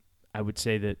 I would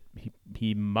say that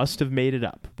he must have made it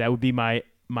up. That would be my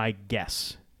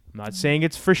guess. I'm not saying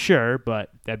it's for sure, but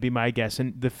that'd be my guess.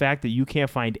 And the fact that you can't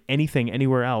find anything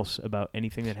anywhere else about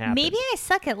anything that happened. Maybe I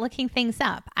suck at looking things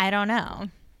up. I don't know.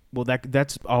 Well,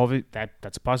 that's all of it.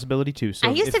 That's a possibility too. So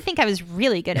I used to think I was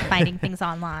really good at finding things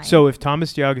online. So if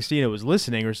Thomas DiAgostino was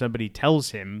listening, or somebody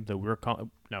tells him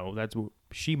that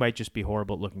she might just be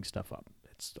horrible at looking stuff up.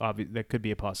 that could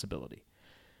be a possibility.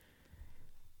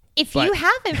 If But- you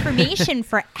have information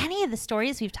for any of the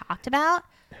stories we've talked about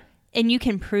and you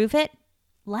can prove it,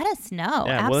 let us know.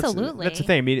 Yeah, well, Absolutely. that's the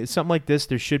thing. I mean, it's something like this,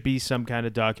 there should be some kind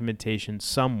of documentation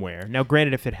somewhere. Now,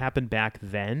 granted, if it happened back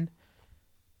then,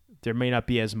 there may not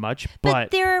be as much,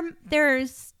 but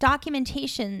there's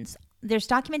documentations. There's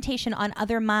documentation on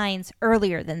other mines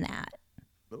earlier than that.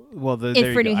 well, there It's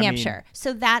you for go. New I mean, Hampshire.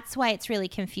 So that's why it's really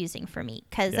confusing for me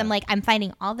because Yeah. I'm like, I'm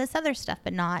finding all this other stuff,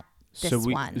 but not this so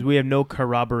one. we have no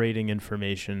corroborating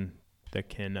information that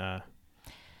can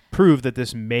prove that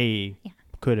this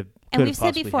could have. And we've said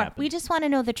possibly before, happened. we just want to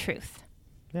know the truth.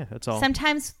 Yeah, that's all.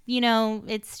 Sometimes,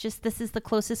 it's just this is the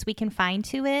closest we can find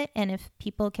to it. And if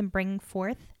people can bring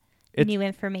forth new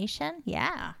information,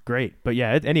 yeah. Great, but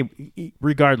yeah,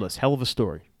 regardless, hell of a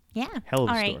story. Yeah. Hell of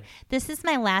a All right. story. This is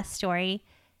my last story.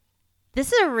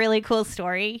 This is a really cool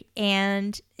story,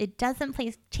 and it doesn't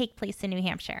take place in New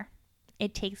Hampshire.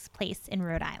 It takes place in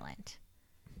Rhode Island.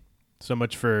 So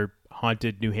much for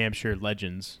haunted New Hampshire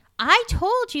legends. I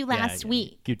told you last yeah,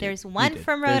 week. you did. There's You one did.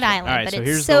 from There's Rhode one. Island, All right, but so it's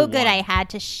here's so the good one. I had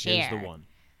to share. Here's the one.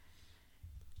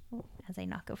 As I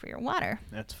knock over your water.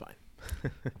 That's fine.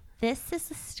 This is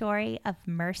the story of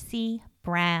Mercy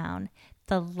Brown,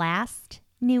 the last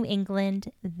New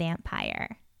England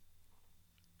vampire.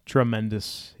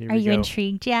 Tremendous. Here Are we you go.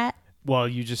 intrigued yet? Well,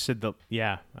 you just said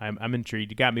I'm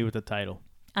intrigued. You got me with the title.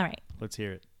 All right. Let's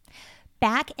hear it.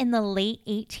 Back in the late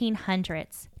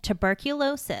 1800s,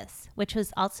 tuberculosis, which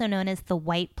was also known as the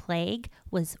White Plague,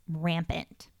 was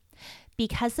rampant.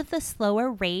 Because of the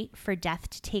slower rate for death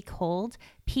to take hold,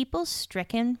 people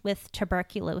stricken with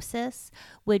tuberculosis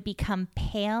would become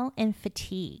pale and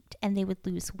fatigued, and they would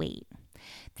lose weight.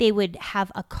 They would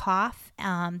have a cough,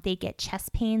 they'd get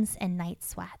chest pains and night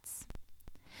sweats.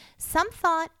 Some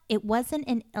thought it wasn't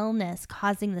an illness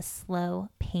causing the slow,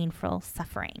 painful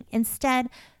suffering. Instead,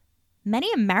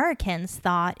 many Americans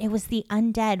thought it was the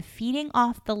undead feeding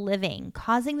off the living,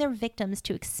 causing their victims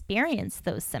to experience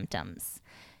those symptoms.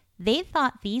 They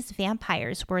thought these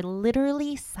vampires were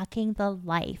literally sucking the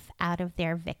life out of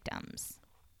their victims.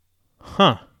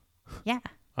 Huh. Yeah.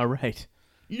 All right.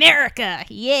 America,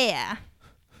 yeah.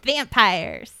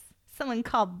 Vampires. Someone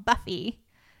called Buffy.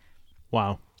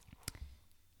 Wow.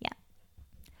 Yeah.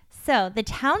 So the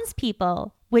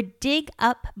townspeople would dig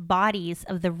up bodies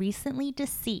of the recently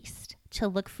deceased to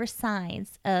look for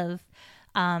signs of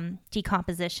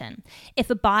decomposition. If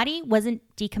a body wasn't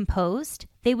decomposed,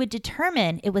 they would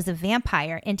determine it was a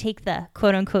vampire and take the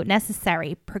quote unquote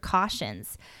necessary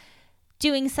precautions,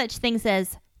 doing such things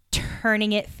as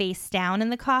turning it face down in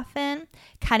the coffin,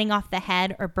 cutting off the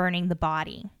head, or burning the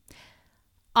body.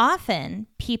 Often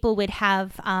people would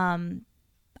have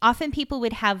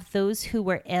those who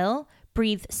were ill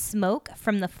breathe smoke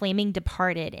from the flaming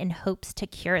departed in hopes to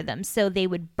cure them. So they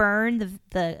would burn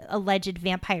the alleged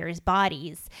vampires'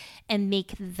 bodies and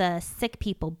make the sick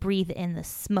people breathe in the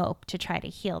smoke to try to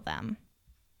heal them.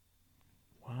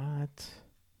 What?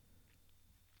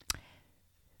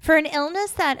 For an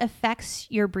illness that affects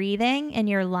your breathing and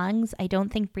your lungs, I don't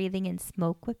think breathing in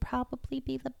smoke would probably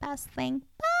be the best thing.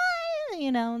 But,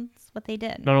 it's what they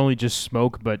did. Not only just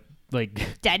smoke, but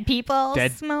like Dead people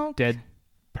smoke. dead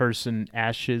person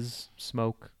ashes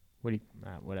smoke.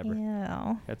 Whatever.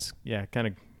 Ew. That's kind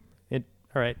of it.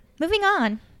 All right. Moving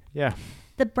on. Yeah.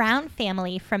 The Brown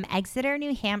family from Exeter,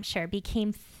 New Hampshire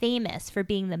became famous for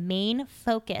being the main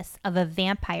focus of a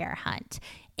vampire hunt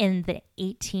in the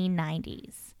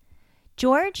 1890s.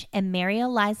 George and Mary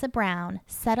Eliza Brown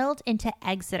settled into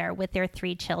Exeter with their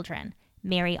 3 children,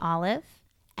 Mary Olive,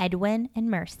 Edwin,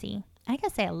 and Mercy. I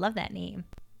gotta say, I love that name,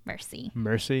 Mercy.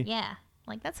 Mercy. Yeah,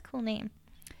 that's a cool name.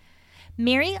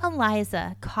 Mary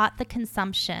Eliza caught the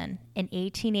consumption in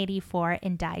 1884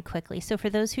 and died quickly. So for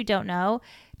those who don't know,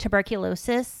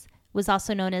 tuberculosis was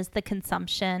also known as the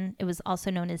consumption. It was also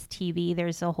known as TB.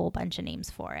 There's a whole bunch of names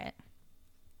for it.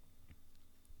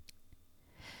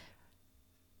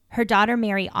 Her daughter,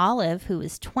 Mary Olive, who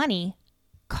was 20,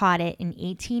 caught it in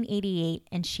 1888,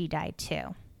 and she died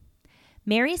too.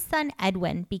 Mary's son,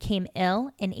 Edwin, became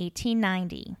ill in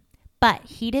 1890, but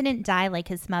he didn't die like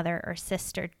his mother or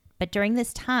sister. But during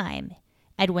this time,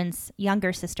 Edwin's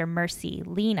younger sister, Mercy,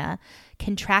 Lena,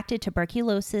 contracted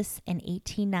tuberculosis in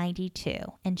 1892,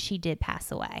 and she did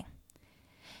pass away.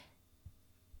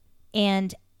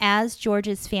 And as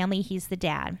George's family, he's the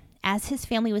dad, as his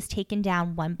family was taken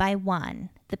down one by one,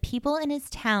 the people in his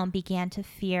town began to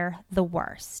fear the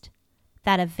worst,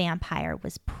 that a vampire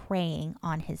was preying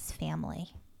on his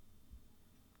family.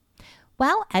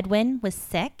 While Edwin was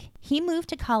sick, he moved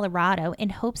to Colorado in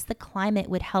hopes the climate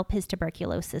would help his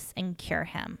tuberculosis and cure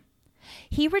him.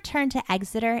 He returned to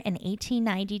Exeter in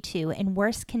 1892 in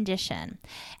worse condition,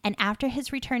 and after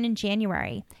his return in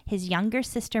January, his younger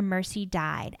sister Mercy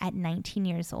died at 19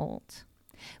 years old.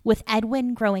 With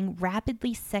Edwin growing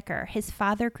rapidly sicker, his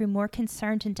father grew more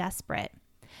concerned and desperate.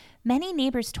 Many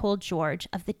neighbors told George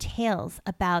of the tales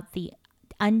about the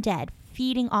undead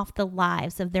feeding off the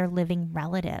lives of their living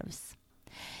relatives.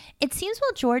 It seems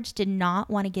while George did not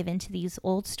want to give in to these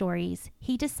old stories,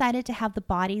 he decided to have the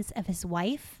bodies of his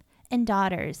wife and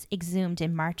daughters exhumed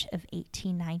in March of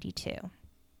 1892.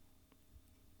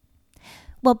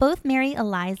 While both Mary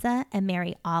Eliza and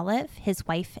Mary Olive, his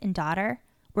wife and daughter,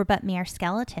 were but mere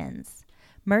skeletons,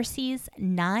 Mercy's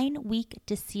 9-week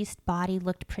deceased body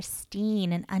looked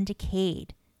pristine and undecayed,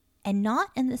 and not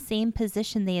in the same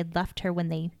position they had left her when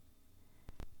they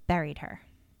buried her.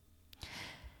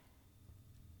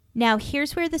 Now,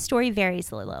 here's where the story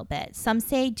varies a little bit. Some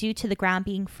say due to the ground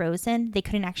being frozen, they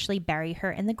couldn't actually bury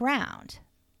her in the ground.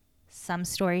 Some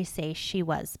stories say she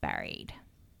was buried.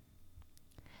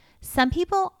 Some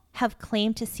people have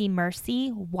claimed to see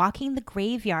Mercy walking the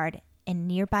graveyard in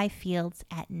nearby fields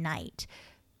at night,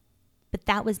 but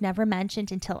that was never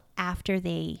mentioned until after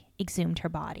they exhumed her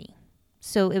body.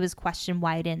 So it was questioned,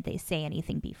 why didn't they say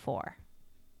anything before?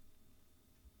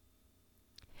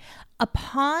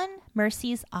 Upon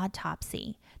Mercy's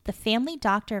autopsy, the family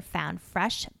doctor found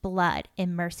fresh blood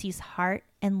in Mercy's heart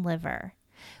and liver,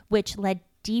 which led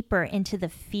deeper into the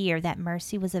fear that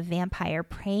Mercy was a vampire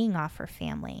preying off her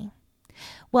family.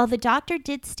 While the doctor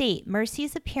did state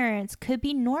Mercy's appearance could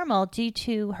be normal due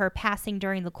to her passing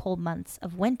during the cold months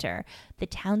of winter, the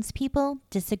townspeople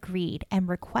disagreed and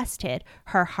requested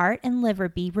her heart and liver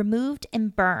be removed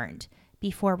and burned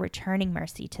before returning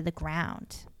Mercy to the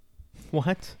ground.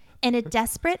 What? In a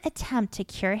desperate attempt to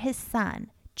cure his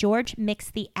son, George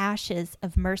mixed the ashes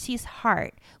of Mercy's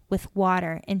heart with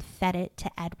water and fed it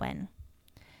to Edwin.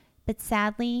 But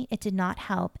sadly, it did not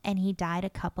help, and he died a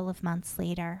couple of months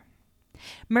later.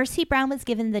 Mercy Brown was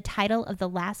given the title of the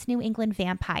last New England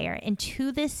vampire, and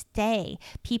to this day,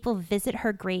 people visit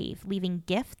her grave, leaving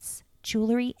gifts,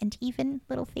 jewelry, and even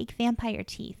little fake vampire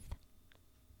teeth.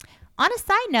 On a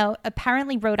side note,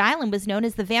 apparently Rhode Island was known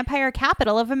as the vampire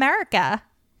capital of America.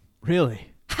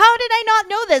 Really? How did I not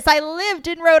know this? I lived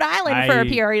in Rhode Island for a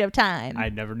period of time. I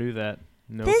never knew that.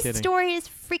 No this kidding. story is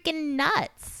freaking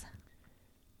nuts.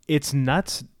 It's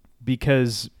nuts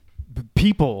because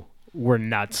people were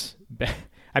nuts.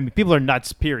 I mean, people are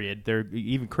nuts, period. They're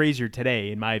even crazier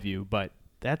today, in my view, but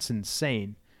that's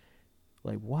insane.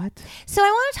 Like, what? So I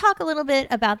want to talk a little bit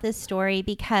about this story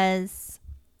because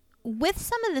with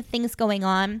some of the things going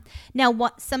on,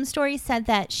 now some stories said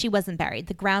that she wasn't buried.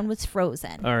 The ground was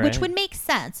frozen, All right. which would make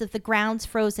sense. If the ground's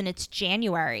frozen, it's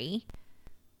January,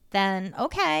 then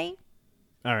okay.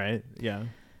 All right, yeah.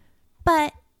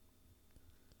 But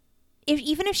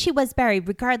even if she was buried,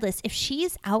 regardless, if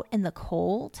she's out in the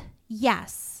cold,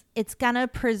 yes, it's going to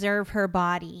preserve her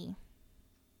body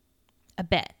a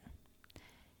bit.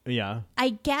 Yeah. I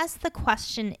guess the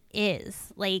question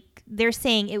is, like, they're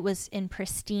saying it was in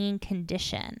pristine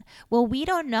condition. Well, we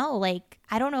don't know. Like,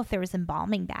 I don't know if there was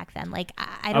embalming back then. Like, I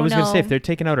don't know. I was going to say, if they're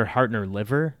taking out her heart and her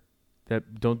liver,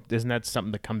 isn't that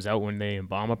something that comes out when they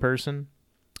embalm a person?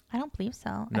 I don't believe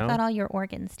so. No? I thought all your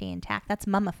organs stay intact. That's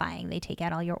mummifying. They take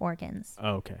out all your organs.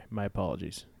 Oh, okay. My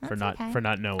apologies for That's okay.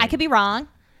 not knowing. I could be wrong.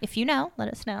 If you know, let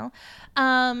us know.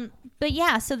 But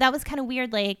yeah, so that was kind of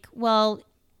weird. Like, well,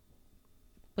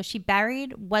 was she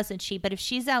buried? Wasn't she? But if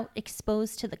she's out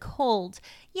exposed to the cold,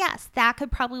 yes, that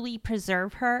could probably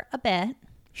preserve her a bit.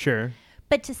 Sure.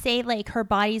 But to say like her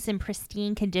body's in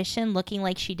pristine condition, looking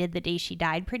like she did the day she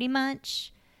died pretty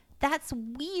much, that's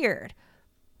weird.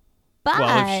 But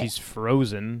well, if she's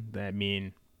frozen, I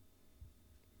mean,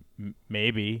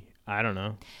 maybe. I don't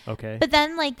know. Okay. But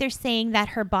then like they're saying that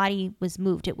her body was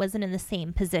moved. It wasn't in the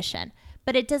same position.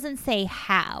 But it doesn't say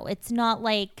how. It's not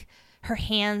like her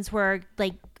hands were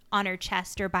like on her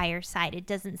chest or by her side. It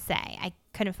doesn't say. I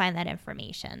couldn't find that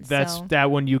information. That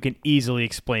one you can easily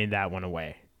explain that one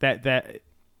away. That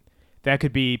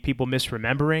could be people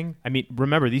misremembering. I mean,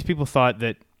 remember, these people thought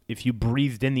that if you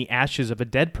breathed in the ashes of a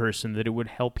dead person that it would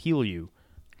help heal you.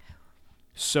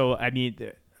 So, I mean,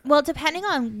 well, depending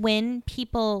on when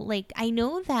people, like, I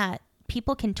know that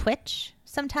people can twitch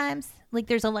sometimes. Like,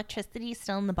 there's electricity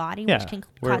still in the body, which can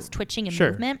cause twitching and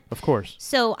movement. Of course.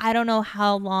 So, I don't know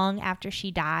how long after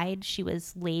she died she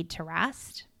was laid to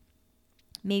rest.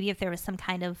 Maybe if there was some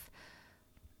kind of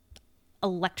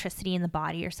electricity in the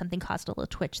body or something caused a little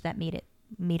twitch that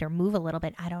made her move a little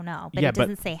bit. I don't know. But it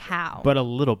doesn't say how. But a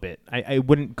little bit. I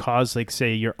wouldn't cause, like,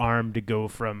 say, your arm to go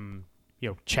from,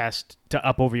 chest to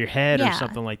up over your head or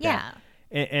something like that.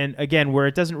 And again, where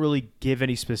it doesn't really give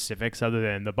any specifics other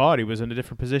than the body was in a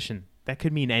different position. That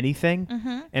could mean anything.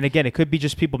 And again, it could be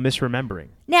just people misremembering.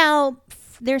 Now,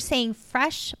 they're saying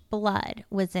fresh blood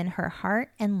was in her heart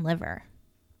and liver.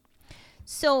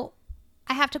 So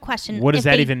I have to question, what does if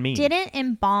that they even mean? Didn't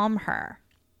embalm her.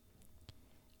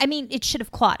 I mean, it should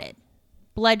have clotted.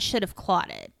 Blood should have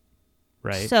clotted.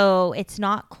 Right. So it's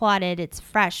not clotted, it's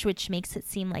fresh, which makes it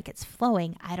seem like it's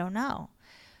flowing. I don't know.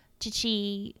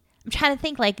 I'm trying to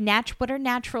think, like, what are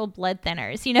natural blood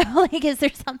thinners? You know, like, is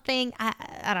there something?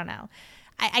 I don't know.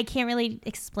 I can't really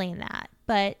explain that.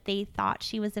 But they thought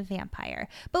she was a vampire.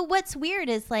 But what's weird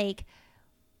is, like,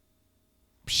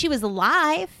 she was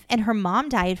alive and her mom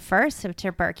died first of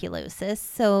tuberculosis.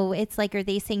 So it's like, are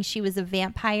they saying she was a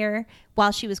vampire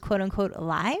while she was quote unquote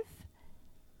alive?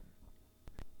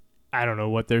 I don't know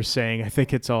what they're saying. I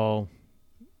think it's all.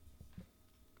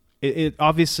 It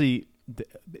obviously,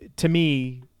 to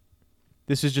me,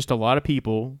 this is just a lot of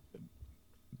people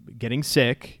getting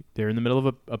sick. They're in the middle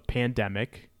of a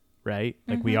pandemic, right?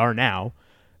 Like we are now.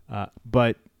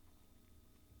 But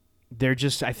they're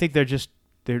just, I think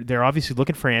they're obviously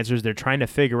looking for answers. They're trying to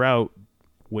figure out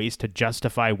ways to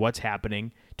justify what's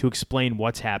happening, to explain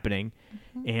what's happening.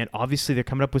 And obviously they're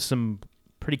coming up with some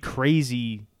pretty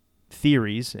crazy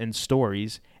theories and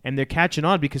stories, and they're catching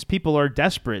on because people are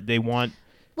desperate. They want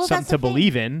something to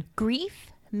believe in.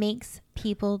 Grief makes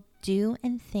people do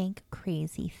and think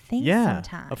crazy things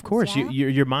sometimes. Of course. Yeah?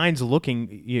 Your mind's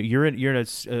looking, you're in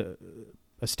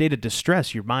a state of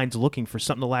distress. Your mind's looking for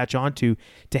something to latch onto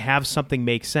to have something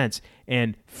make sense.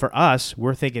 And for us,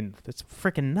 we're thinking that's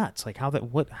freaking nuts. Like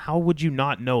how would you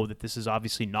not know that this is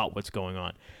obviously not what's going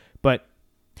on? But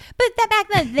that back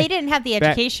then they didn't have the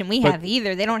education we have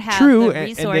either. They don't have true, the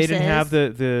resources. and they didn't have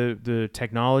the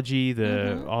technology,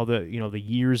 all the the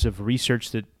years of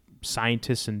research that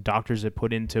scientists and doctors have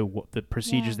put into the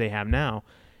procedures they have now.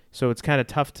 So it's kind of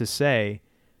tough to say.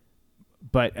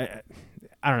 But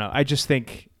I don't know. I just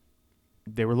think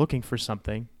they were looking for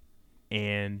something,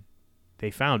 and they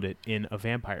found it in a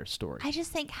vampire story. I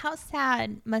just think, how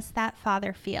sad must that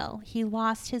father feel? He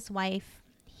lost his wife.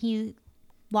 He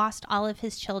lost all of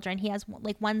his children. He has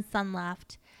like one son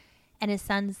left, and his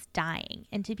son's dying.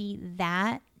 And to be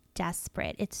that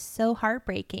desperate, it's so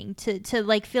heartbreaking to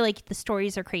like feel like the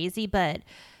stories are crazy, but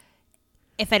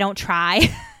if I don't try,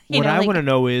 what I want to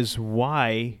know is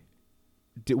what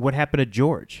happened to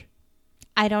George?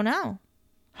 I don't know.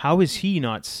 How is he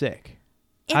not sick?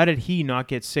 How did he not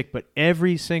get sick? But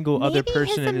every single other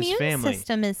person in his family. Maybe his immune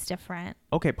system is different.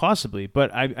 Okay, possibly.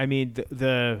 But I mean,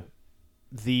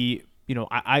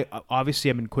 I obviously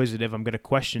I'm inquisitive. I'm going to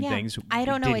question things. I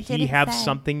don't know. Did he have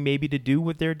something maybe to do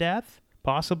with their death?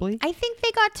 Possibly. I think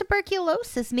they got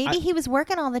tuberculosis. Maybe he was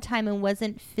working all the time and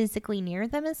wasn't physically near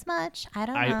them as much. I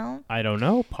don't know. I don't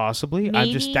know. Possibly.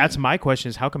 That's my question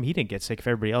is how come he didn't get sick if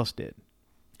everybody else did?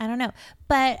 I don't know.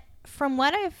 But from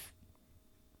what I've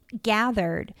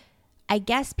gathered, I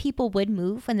guess people would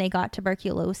move when they got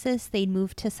tuberculosis. They'd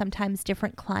move to sometimes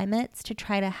different climates to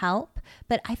try to help.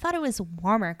 But I thought it was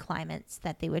warmer climates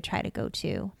that they would try to go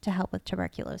to help with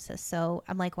tuberculosis. So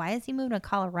I'm like, why is he moving to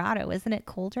Colorado? Isn't it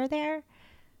colder there?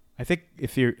 I think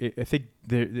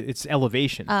it's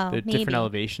elevation. Maybe. Different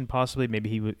elevation, possibly. Maybe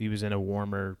he was in a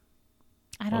warmer,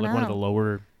 I don't know. one of the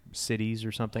lower cities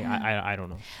or something. I don't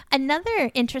know. Another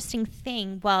interesting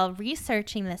thing while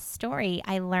researching this story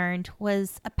I learned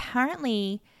was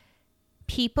apparently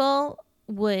people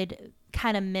would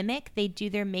kind of mimic. They do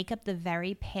their makeup the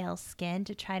very pale skin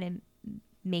to try to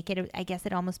make it, I guess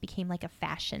it almost became like a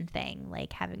fashion thing,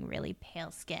 like having really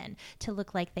pale skin to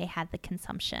look like they had the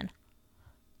consumption.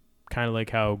 Kind of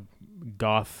like how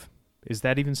goth, is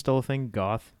that even still a thing?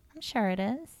 Goth? I'm sure it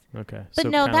is. Okay. But so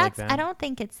no, kinda like that's, that. I don't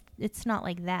think it's not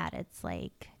like that. It's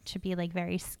like, to be like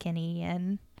very skinny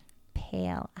and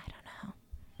pale. I don't know.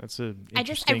 That's a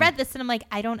I read this and I'm like,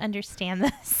 I don't understand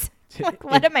this. Like,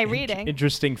 what am I reading?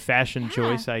 Interesting fashion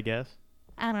choice, I guess.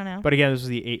 I don't know. But again, this was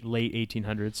the late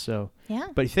 1800s, so. Yeah.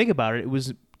 But think about it, it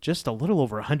was just a little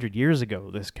over 100 years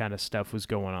ago this kind of stuff was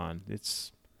going on.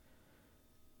 It's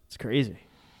crazy.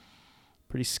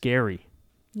 Pretty scary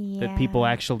that people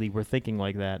actually were thinking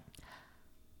like that.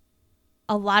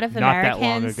 A lot of Not Americans that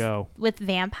long ago. with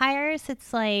vampires,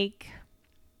 it's like,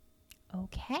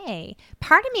 okay.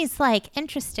 Part of me is like,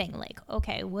 interesting. Like,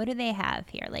 okay, what do they have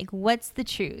here? Like, what's the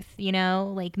truth? You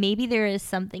know, like maybe there is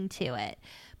something to it.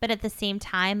 But at the same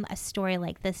time, a story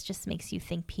like this just makes you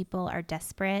think people are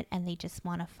desperate and they just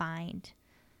want to find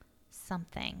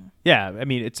something. Yeah, I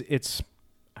mean, it's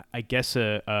I guess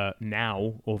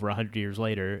now, over 100 years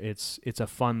later, it's a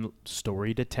fun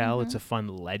story to tell. It's a fun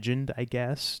legend, I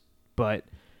guess. But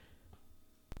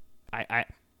I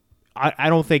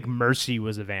don't think Mercy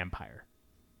was a vampire.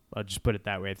 I'll just put it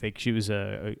that way. I think she was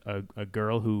a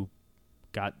girl who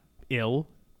got ill,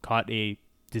 caught a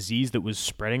disease that was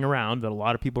spreading around that a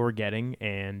lot of people were getting,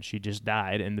 and she just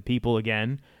died. And the people,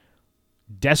 again,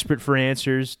 desperate for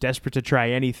answers, desperate to try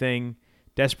anything,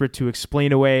 desperate to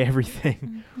explain away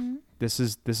everything. Mm-hmm. This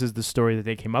is the story that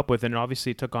they came up with, and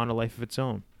obviously it took on a life of its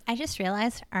own. I just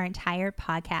realized our entire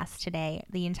podcast today,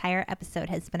 the entire episode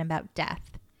has been about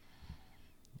death.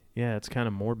 Yeah, it's kind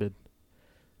of morbid.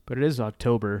 But it is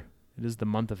October. It is the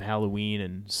month of Halloween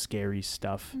and scary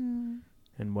stuff and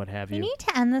what have We you. need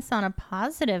to end this on a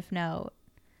positive note.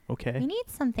 Okay. We need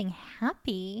something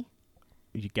happy.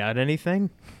 You got anything?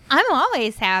 I'm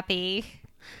always happy.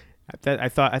 I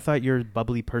thought your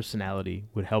bubbly personality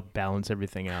would help balance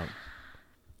everything out.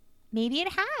 Maybe it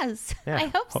has. Yeah. I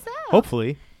hope so.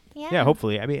 Hopefully. Yeah. Yeah,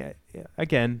 hopefully. I mean,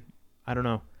 again, I don't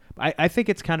know. I think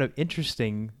it's kind of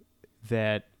interesting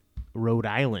that Rhode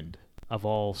Island, of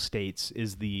all states,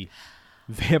 is the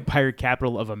vampire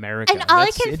capital of America. And all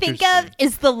That's I can think interesting. of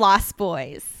is the Lost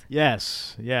Boys.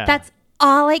 Yes. Yeah. That's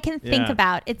all I can think Yeah.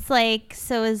 about. It's like,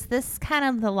 so is this kind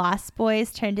of the Lost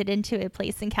Boys turned it into a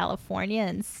place in California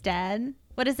instead?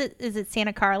 What is it? Is it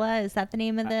Santa Carla? Is that the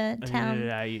name of the town?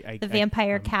 The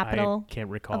vampire capital I can't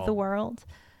recall. of the world?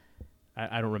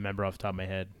 I don't remember off the top of my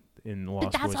head. In But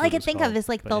Lost that's Boys all I what can it's think called. of is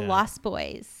like But the yeah. Lost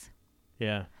Boys.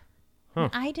 Yeah. Huh.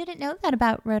 I didn't know that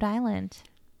about Rhode Island.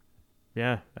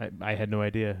 Yeah, I had no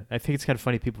idea. I think it's kind of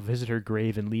funny people visit her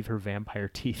grave and leave her vampire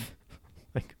teeth.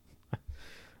 Like,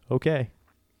 okay.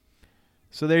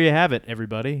 So there you have it,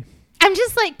 everybody. I'm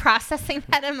just like processing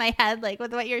that in my head, like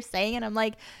with what you're saying, and I'm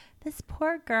like, this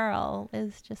poor girl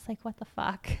is just like, what the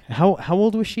fuck? How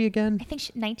old was she again? I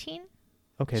think 19.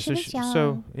 Okay, She was young.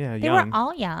 so yeah, They young. were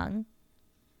all young.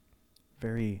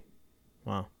 Very,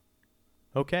 wow.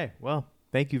 Okay, well,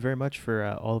 thank you very much for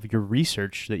all of your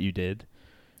research that you did.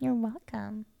 You're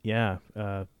welcome. Yeah,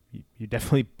 you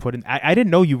definitely put in. I didn't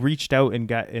know you reached out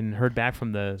and heard back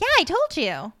from the. Yeah, I told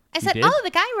you. I said, did? oh, the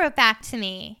guy wrote back to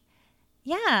me.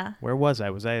 Yeah. Where was I?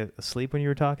 Was I asleep when you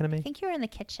were talking to I me? think you were in the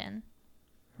kitchen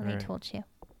when I Alright. told you.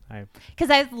 I Because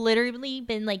I've literally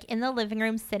been like in the living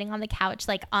room, sitting on the couch,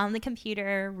 like on the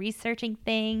computer, researching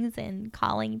things and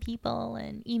calling people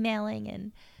and emailing.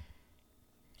 And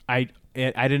I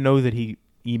didn't know that he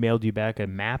emailed you back a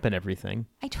map and everything.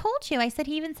 I told you, I said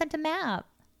he even sent a map.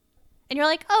 And you're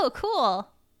like, oh, cool.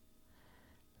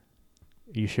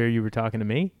 Are you sure you were talking to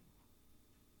me?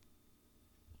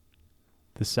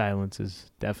 The silence is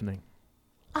deafening.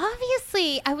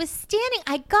 Obviously, I was standing.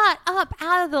 I got up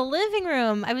out of the living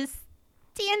room. I was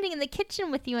standing in the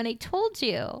kitchen with you, and I told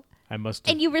you. I must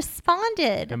have, And you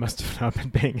responded. I must have not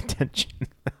been paying attention.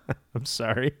 I'm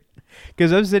sorry.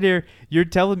 Because I'm sitting here,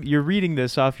 you're reading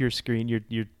this off your screen.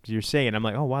 You're saying, I'm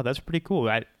like, oh wow, that's pretty cool.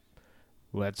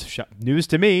 That's news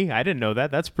to me. I didn't know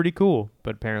that. That's pretty cool.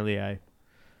 But apparently, I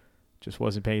just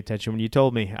wasn't paying attention when you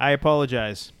told me. I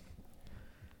apologize.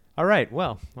 All right.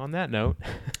 Well, on that note.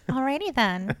 Alrighty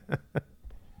then.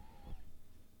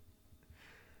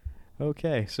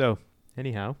 Okay. So,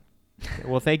 anyhow,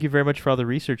 well, thank you very much for all the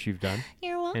research you've done.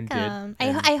 You're And did. welcome.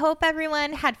 And- I hope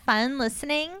everyone had fun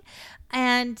listening.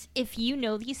 And if you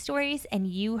know these stories and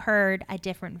you heard a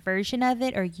different version of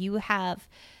it, or you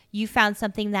found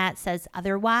something that says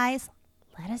otherwise,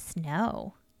 let us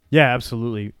know. Yeah,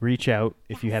 absolutely. Reach out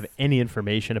if you have any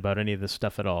information about any of this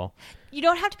stuff at all. You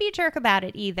don't have to be a jerk about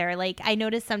it either. Like, I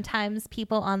notice sometimes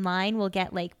people online will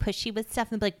get like pushy with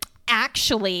stuff and be like,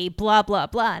 actually, blah, blah,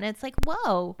 blah. And it's like,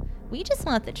 whoa, we just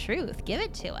want the truth. Give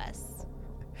it to us.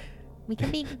 We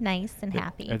can be nice and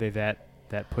happy. Are they that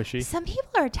pushy? Some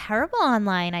people are terrible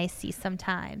online, I see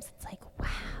sometimes. It's like, wow.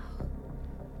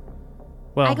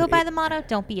 Well, I go by the motto,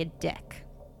 don't be a dick.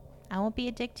 I won't be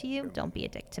a dick to you. Don't be a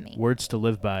dick to me. words to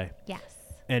live by. Yes.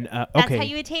 And That's okay, how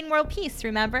you attain world peace,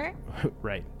 remember?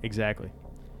 right, exactly.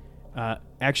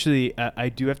 Actually, I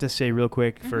do have to say real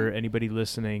quick for anybody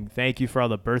listening, thank you for all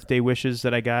the birthday wishes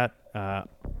that I got.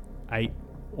 I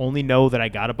only know that I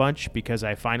got a bunch because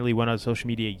I finally went on social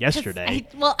media yesterday.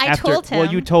 I told him.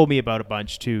 Well, you told me about a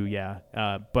bunch too, yeah.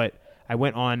 But I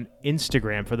went on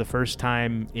Instagram for the first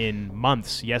time in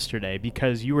months yesterday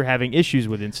because you were having issues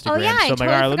with Instagram. Oh, yeah. So I I'm totally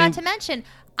like, all right, forgot to mention.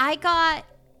 I got,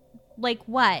 like,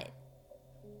 what?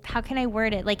 How can I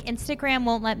word it? Like, Instagram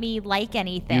won't let me like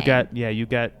anything. You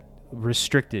got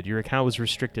restricted. Your account was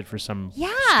restricted for some Yeah,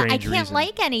 I strange can't reason.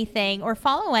 like anything or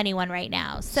follow anyone right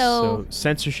now. So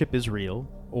censorship is real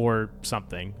or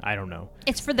something. I don't know.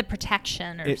 It's for the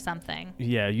protection or something.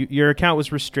 Yeah, your account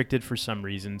was restricted for some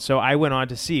reason. So I went on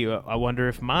to see. I wonder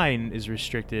if mine is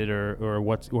restricted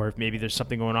or if maybe there's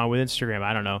something going on with Instagram.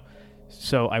 I don't know.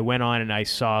 So I went on and I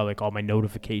saw like all my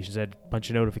notifications. I had a bunch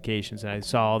of notifications and I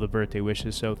saw all the birthday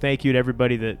wishes. So thank you to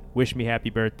everybody that wished me happy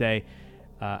birthday.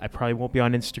 I probably won't be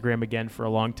on Instagram again for a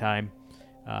long time,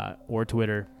 or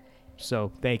Twitter.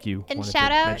 So thank you. And Wanted shout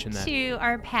to out mention that. to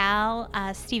our pal,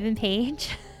 Stephen Page.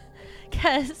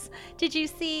 Because did you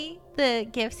see the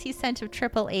gifts he sent of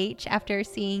Triple H after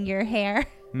seeing your hair?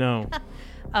 No.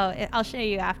 I'll show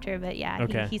you after, but yeah,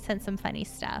 Okay. he sent some funny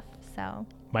stuff. So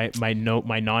My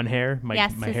non-hair, my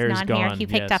yes, his hair is non-hair, gone. he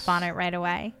picked yes. up on it right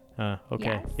away. Okay.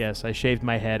 Yes. Yes, I shaved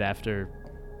my head after.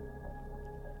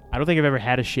 I don't think I've ever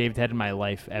had a shaved head in my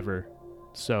life ever.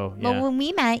 So yeah. Well, when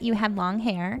we met, you had long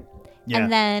hair, Yeah.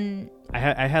 and then I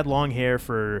had long hair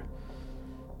for,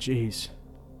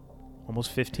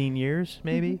 almost 15 years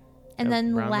maybe. and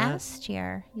then around that. last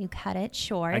year you cut it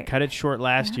short. I cut it short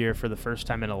last year for the first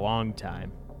time in a long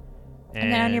time.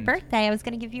 and then on your birthday, I was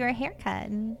going to give you a haircut.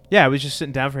 And Yeah, I was just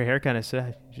sitting down for a haircut and I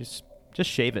said, just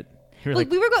shave it. You're well,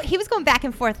 like, he was going back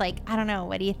and forth like, I don't know,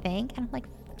 what do you think? And I'm like,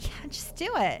 yeah, just do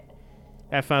it.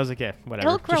 I was like, yeah, whatever.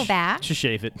 It'll grow back. Just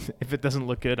shave it. If it doesn't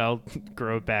look good, I'll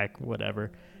grow it back,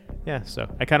 whatever. Yeah, so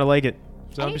I kind of like it.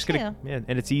 So I I'm do just going to, too. yeah,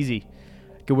 and it's easy.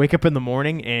 I can wake up in the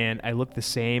morning and I look the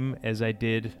same as I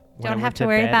did when Don't I have went to to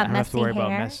worry bed. about I don't have to messy worry about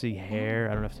hair. messy hair.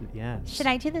 I don't have to, yeah. Should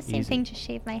I do the same easy. thing to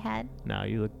shave my head? No,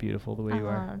 you look beautiful the way you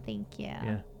are. Oh, thank you.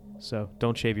 Yeah. So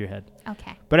don't shave your head.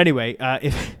 Okay. But anyway,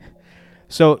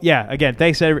 so yeah, again,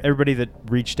 thanks to everybody that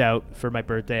reached out for my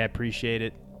birthday. I appreciate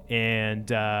it. And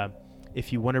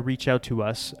if you want to reach out to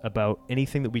us about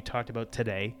anything that we talked about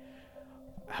today,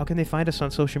 how can they find us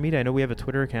on social media? I know we have a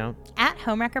Twitter account. At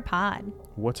Homewrecker Pod.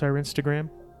 What's our Instagram?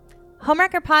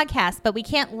 Homewrecker Podcast, but we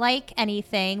can't like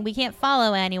anything. We can't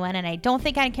follow anyone, and I don't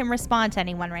think I can respond to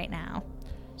anyone right now.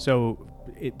 So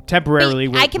temporarily,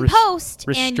 But we're I can post,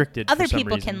 restricted and other for some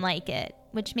people reason. can like it,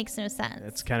 which makes no sense.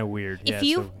 It's kind of weird. If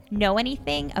you know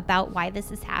anything about why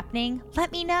this is happening,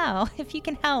 let me know if you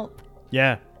can help.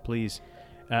 Yeah, please.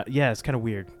 Yeah, it's kind of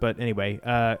weird. But anyway,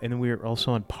 and then we're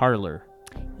also on Parler.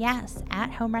 Yes, at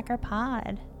Homewrecker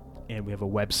Pod. And we have a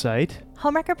website.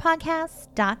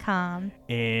 Homewreckerpodcast.com.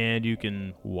 And you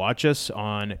can watch us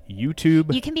on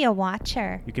YouTube. You can be a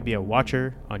watcher. You could be a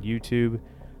watcher on YouTube,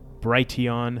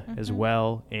 Brighteon Mm-hmm. as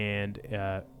well, and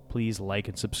please like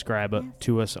and subscribe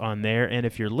to us on there. And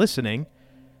if you're listening,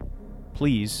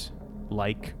 please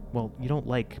like. Well, you don't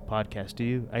like podcasts, do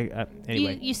you?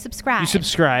 Anyway, You subscribe. you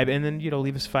subscribe, and then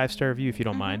leave us a 5-star review if you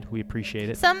Mm-hmm. don't mind. We appreciate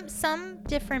it. Some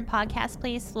different podcast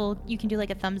place you can do like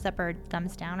a thumbs up or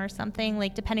thumbs down or something,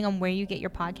 like depending on where you get your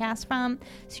podcast from.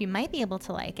 So you might be able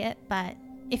to like it, but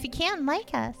if you can,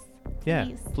 like us. Yeah,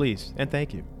 Please. please, and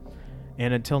thank you.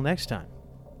 And until next time,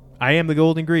 I am the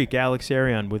Golden Greek, Alex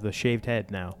Arion, with a shaved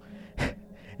head now.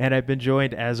 And I've been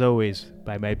joined, as always,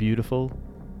 by my beautiful,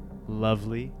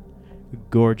 lovely,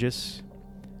 gorgeous,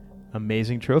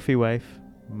 amazing trophy wife,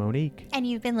 Monique. And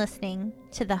you've been listening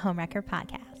to the Homewrecker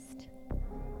Podcast.